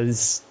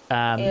because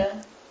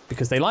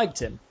they liked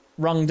him.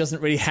 Rung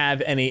doesn't really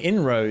have any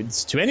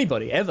inroads to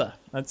anybody ever.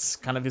 That's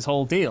kind of his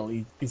whole deal.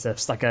 His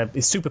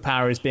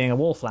superpower is being a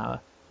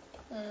wallflower.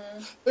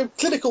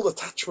 Clinical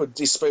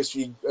attachment is supposed to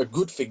be a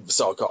good thing for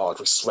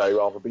psychiatrists,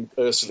 rather than being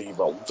personally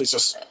involved. It's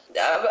just...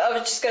 I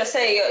was just going to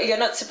say, you're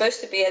not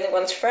supposed to be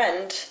anyone's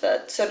friend.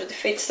 That sort of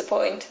defeats the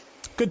point.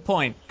 Good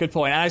point.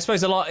 And I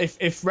suppose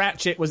if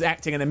Ratchet was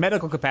acting in a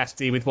medical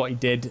capacity with what he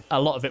did,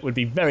 a lot of it would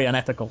be very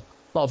unethical.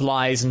 A lot of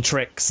lies and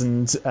tricks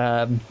and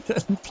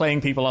playing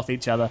people off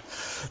each other.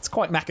 It's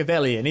quite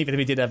Machiavellian. Even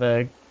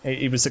if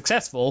he was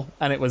successful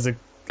and it was his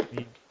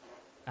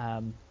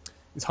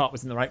heart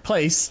was in the right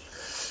place,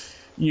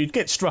 you'd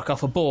get struck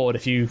off a board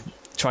if you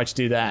tried to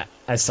do that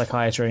as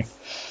psychiatry.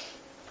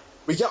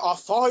 We get our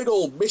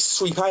final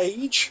mystery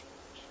page.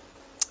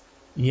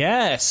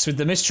 Yes, with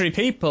the mystery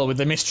people, with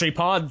the mystery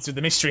pods, with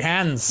the mystery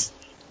hands.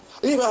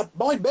 Yeah,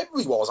 my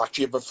memory was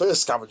actually of the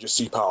first Scavenger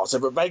two-part,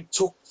 but they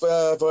took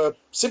the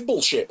symbol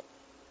ship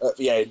at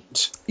the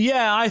end.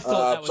 Yeah, I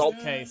thought that was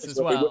the case as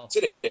well.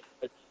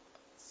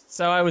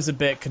 So I was a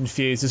bit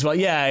confused as well.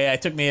 Yeah,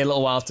 it took me a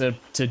little while to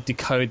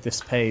decode this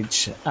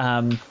page.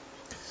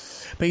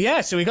 But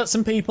yeah, so we got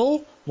some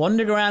people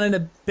wandering around in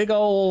a big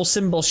old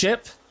symbol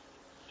ship,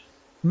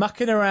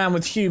 mucking around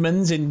with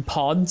humans in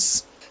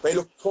pods. They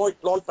look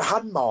quite like the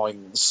hand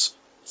mines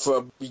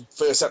from the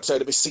first episode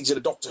of this season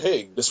of Doctor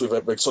Who, just with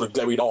a sort of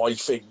glowing eye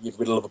thing in the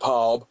middle of a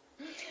palm.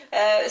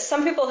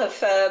 Some people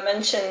have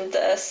mentioned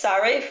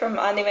Sari from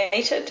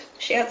Animated.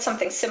 She had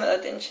something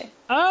similar, didn't she?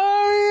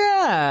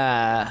 Oh,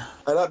 yeah.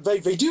 And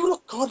they do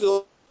look kind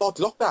of like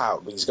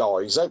Lockdown, these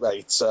guys, don't they?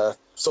 It's sort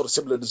of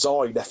similar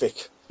design,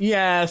 ethic.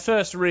 Yeah,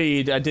 first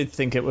read, I did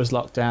think it was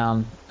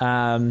Lockdown.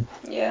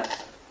 Yeah.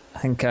 I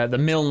think the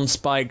Milne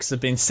spikes have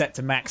been set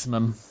to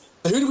maximum.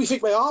 Who do we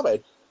think they are, then?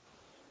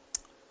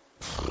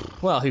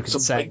 Well, who can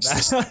say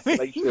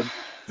that?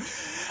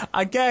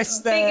 I guess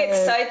they're... Big,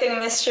 exciting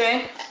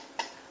mystery.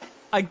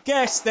 I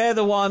guess they're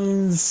the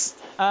ones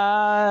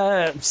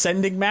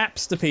sending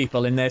maps to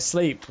people in their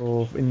sleep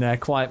or in their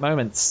quiet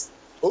moments.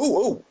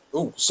 Oh.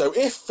 So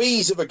if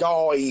these are the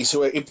guys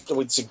who are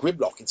influencing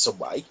Grimlock in some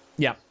way...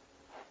 Yeah.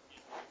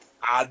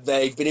 And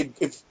they've been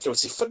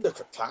influencing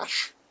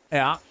Thunderclash...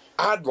 Yeah.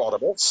 And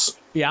Rodimus...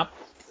 Yeah.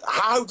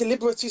 How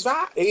deliberate is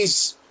that?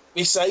 Is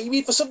this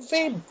aiming for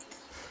something?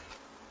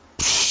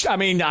 I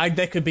mean,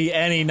 there could be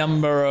any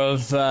number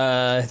of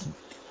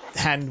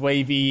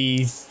hand-wavy,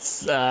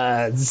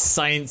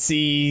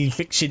 sciencey,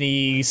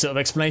 fiction-y sort of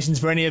explanations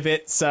for any of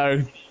it,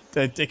 so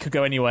It could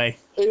go anyway.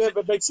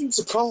 But they seem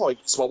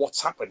surprised by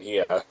what's happened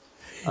here.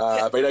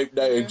 They don't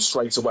know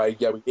straight away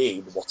going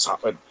in what's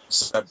happened.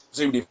 So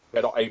presumably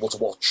they're not able to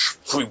watch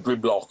through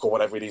Grimlock or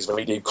whatever it is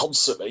they do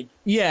constantly.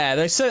 Yeah,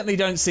 they certainly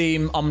don't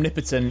seem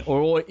omnipotent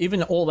or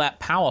even all that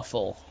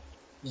powerful.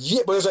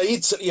 Yeah, but they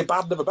instantly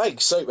abandon the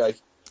base, don't they?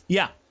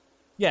 Yeah.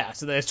 Yeah,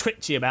 so they're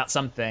twitchy about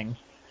something.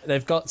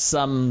 They've got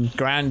some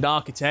grand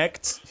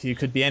architect, who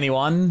could be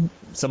anyone,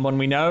 someone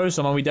we know,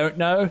 someone we don't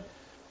know.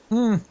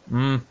 I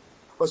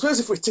suppose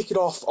if we're ticking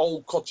off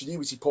old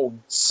continuity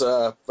points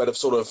that have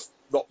sort of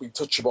not been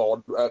touchable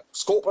on,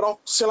 Scorponok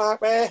still out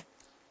there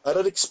and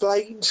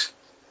unexplained.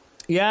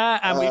 Yeah,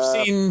 and we've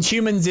seen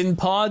humans in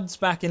pods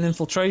back in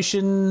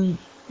Infiltration.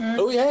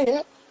 Oh,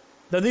 yeah.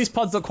 Though these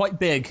pods look quite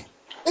big.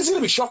 It's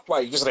going to be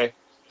Shockwave, isn't it?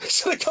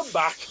 It's going to come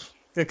back.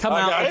 They come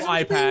out with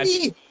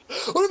iPad.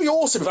 Wouldn't it be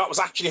awesome if that was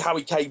actually how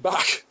he came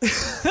back?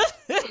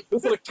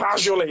 Sort of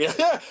casually.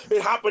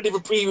 It happened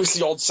even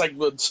previously on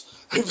segment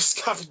with the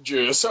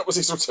Scavengers. That was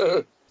his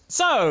return.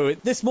 So,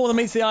 this More Than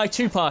Meets the Eye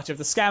two-part of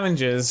the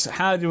Scavengers,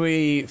 how do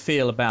we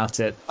feel about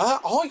it?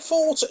 I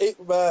thought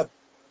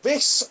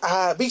this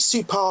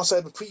two-part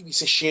and the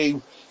previous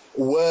issue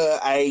were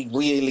a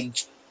really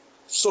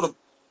sort of,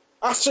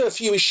 after a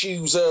few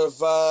issues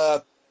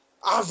of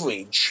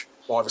average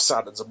by the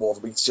standards of More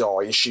Than Meets the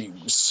Eye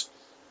issues,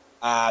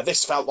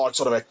 this felt like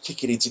sort of a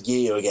kicking into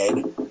gear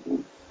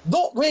again.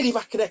 Not really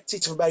that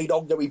connected to the main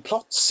ongoing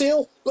plot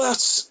still,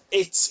 but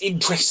it's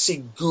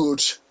interesting,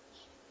 good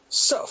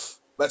stuff.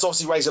 That's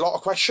obviously raised a lot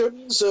of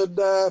questions and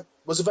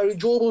was a very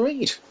enjoyable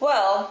read.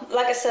 Well,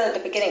 like I said at the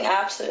beginning,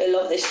 I absolutely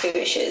love these two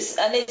issues,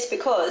 and it's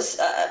because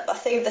I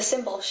think the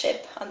symbol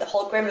ship and the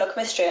whole Grimlock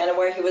mystery and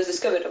where he was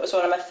discovered was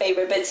one of my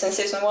favourite bits in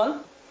season 1.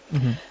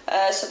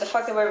 So the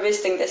fact that we're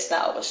visiting this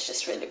now was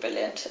just really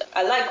brilliant.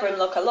 I like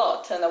Grimlock a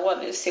lot, and I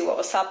wanted to see what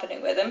was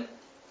happening with him.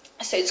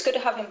 So it's good to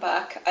have him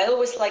back. I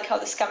always like how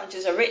the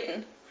Scavengers are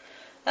written.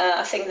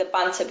 I think the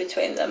banter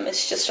between them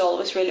is just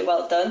always really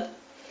well done.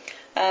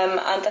 And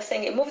I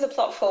think it moved the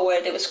plot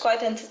forward. It was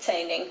quite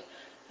entertaining.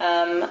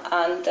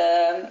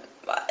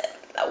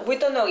 We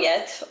don't know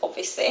yet,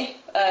 obviously,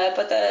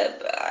 but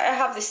I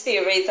have this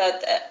theory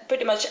that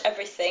pretty much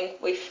everything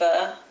we've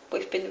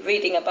been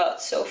reading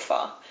about so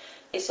far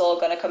is all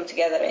going to come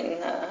together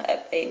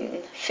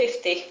in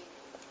 50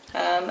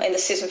 in the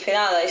season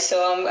finale.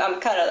 So I'm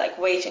kind of like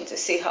waiting to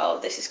see how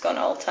this is going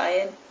to all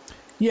tie in.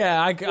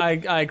 Yeah, I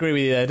agree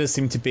with you. There does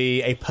seem to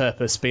be a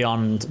purpose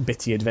beyond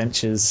Bitty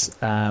Adventures,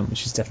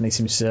 which is definitely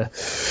seems to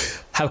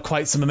have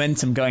quite some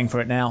momentum going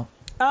for it now.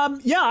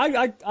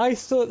 I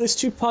thought this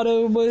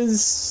two-parter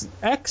was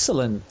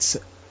excellent.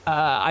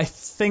 I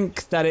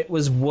think that it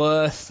was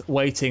worth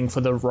waiting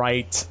for the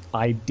right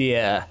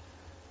idea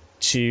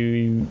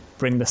to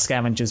bring the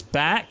Scavengers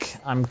back.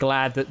 I'm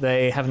glad that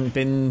they haven't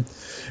been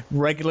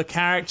regular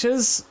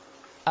characters.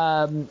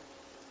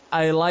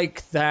 I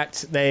like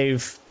that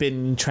they've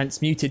been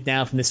transmuted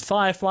now from this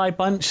Firefly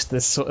bunch,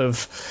 this sort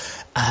of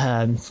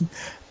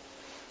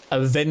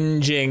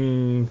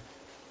avenging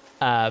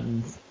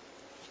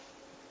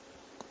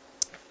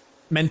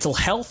mental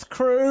health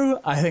crew.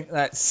 I think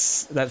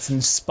that's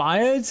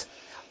inspired.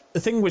 The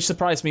thing which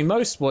surprised me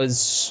most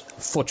was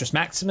Fortress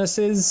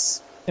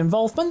Maximus's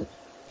involvement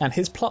and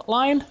his plot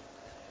line,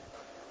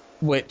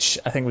 which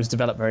I think was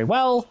developed very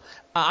well.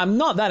 I'm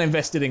not that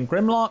invested in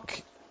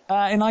Grimlock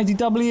in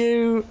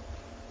IDW,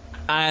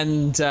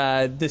 and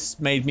this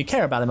made me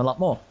care about him a lot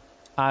more.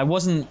 I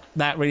wasn't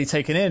that really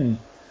taken in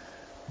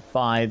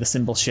by the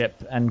symbol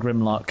ship and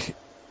Grimlock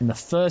in the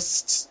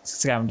first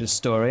Scavengers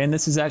story, and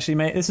this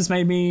has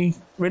made me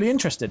really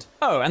interested.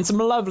 Oh, and some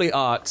lovely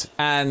art,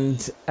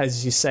 and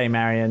as you say,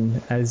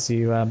 Marion, as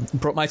you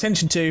brought my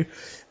attention to,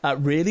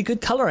 really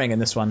good colouring in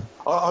this one.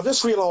 I've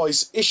just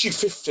realised issue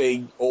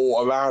 50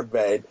 or around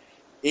then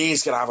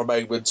is going to have a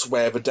moment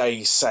where the day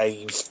is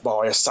saved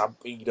by a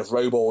stampede of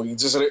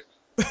roboids, isn't it?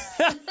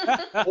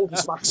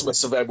 August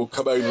Maximus and them will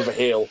come over the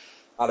hill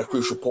at a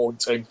crucial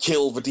point and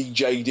kill the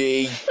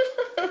DJD,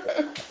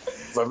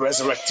 the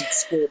resurrected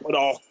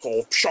Scorponok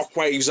or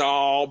Shockwave's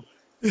arm,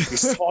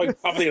 his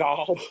time-travelling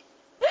arm.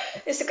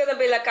 Is it going to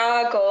be like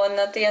Aragorn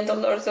at the end of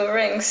Lord of the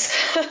Rings,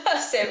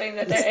 saving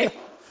the day?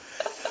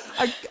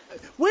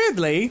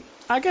 Weirdly,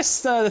 I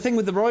guess the thing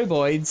with the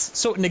roboids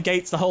sort of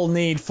negates the whole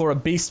need for a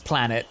beast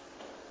planet.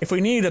 If we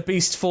need a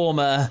beast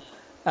former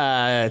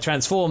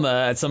transformer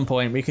at some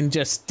point, we can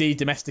just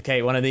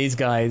de-domesticate one of these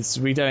guys.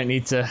 We don't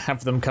need to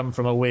have them come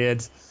from a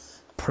weird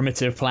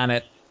primitive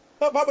planet.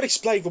 That would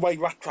explain the way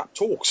Rattrap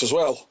talks as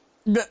well.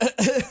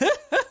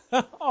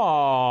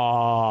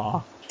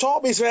 Aww.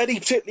 Tom, is there any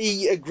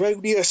particularly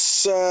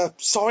erroneous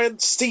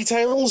science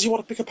details you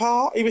want to pick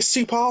apart in this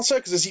two-parter?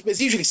 Because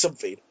there's usually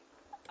something.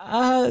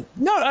 No,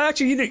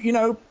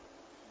 actually,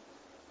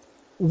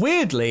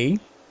 weirdly,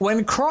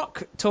 when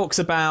Croc talks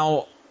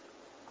about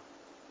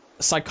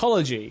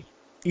psychology,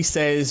 he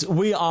says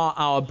we are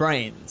our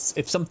brains.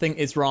 If something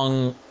is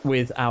wrong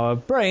with our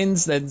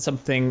brains, then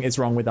something is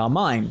wrong with our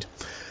mind.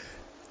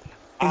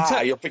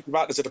 You're thinking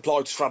about as it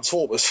applies to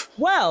Transformers.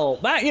 Well,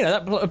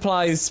 that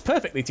applies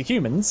perfectly to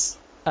humans.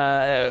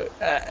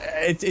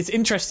 It's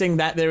interesting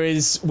that there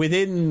is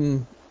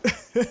within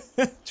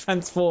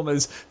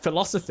Transformers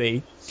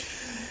philosophy,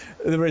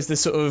 there is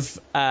this sort of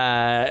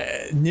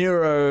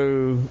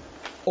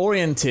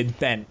neuro-oriented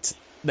bent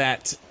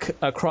that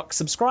Croc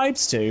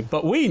subscribes to,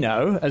 but we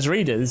know as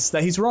readers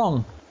that he's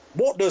wrong.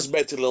 What does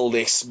mental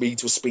illness mean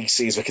to a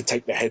species that can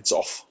take their heads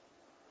off?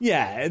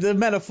 Yeah, the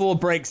metaphor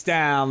breaks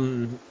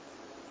down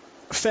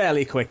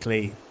fairly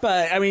quickly,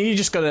 but I mean, you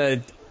just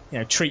gotta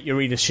treat your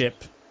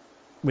readership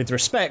with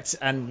respect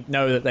and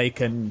know that they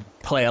can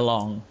play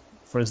along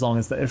for as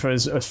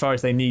far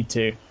as they need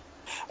to.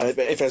 And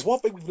if there's one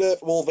thing we've learned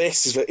from all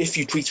this, is that if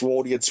you treat your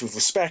audience with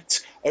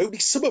respect, only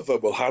some of them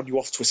will hand you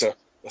off Twitter.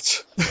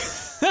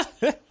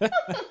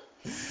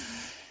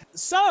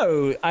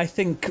 So, I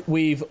think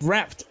we've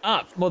wrapped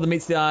up More Than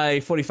Meets the Eye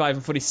 45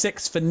 and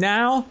 46 for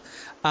now.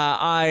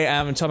 I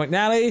am Tom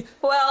McNally.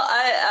 Well,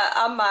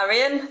 I'm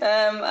Marion,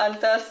 and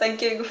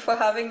thank you for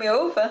having me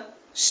over.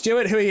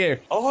 Stuart, who are you?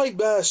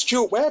 I'm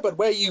Stuart Webb, and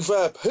where you've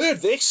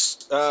heard this,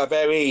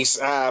 there is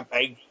a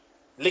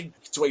link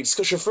to a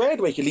discussion thread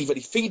where you can leave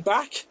any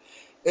feedback.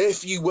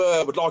 If you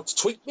would like to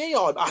tweet me,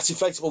 I'm at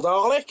Inflatable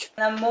Dalek.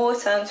 And I'm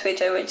Morta on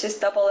Twitter, which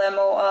is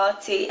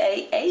MORTAH.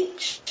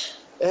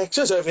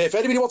 So if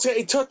anybody wants to get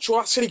in touch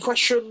or ask any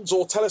questions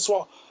or tell us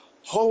what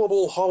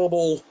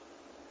horrible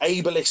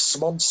ableist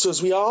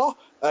monsters we are,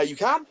 you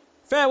can.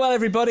 Farewell,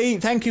 everybody.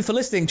 Thank you for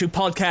listening to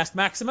Podcast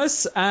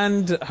Maximus,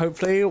 and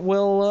hopefully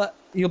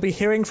you'll be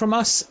hearing from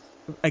us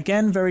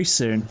again very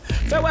soon.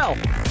 Farewell.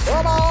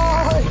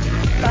 Bye-bye.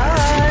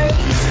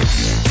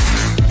 Bye.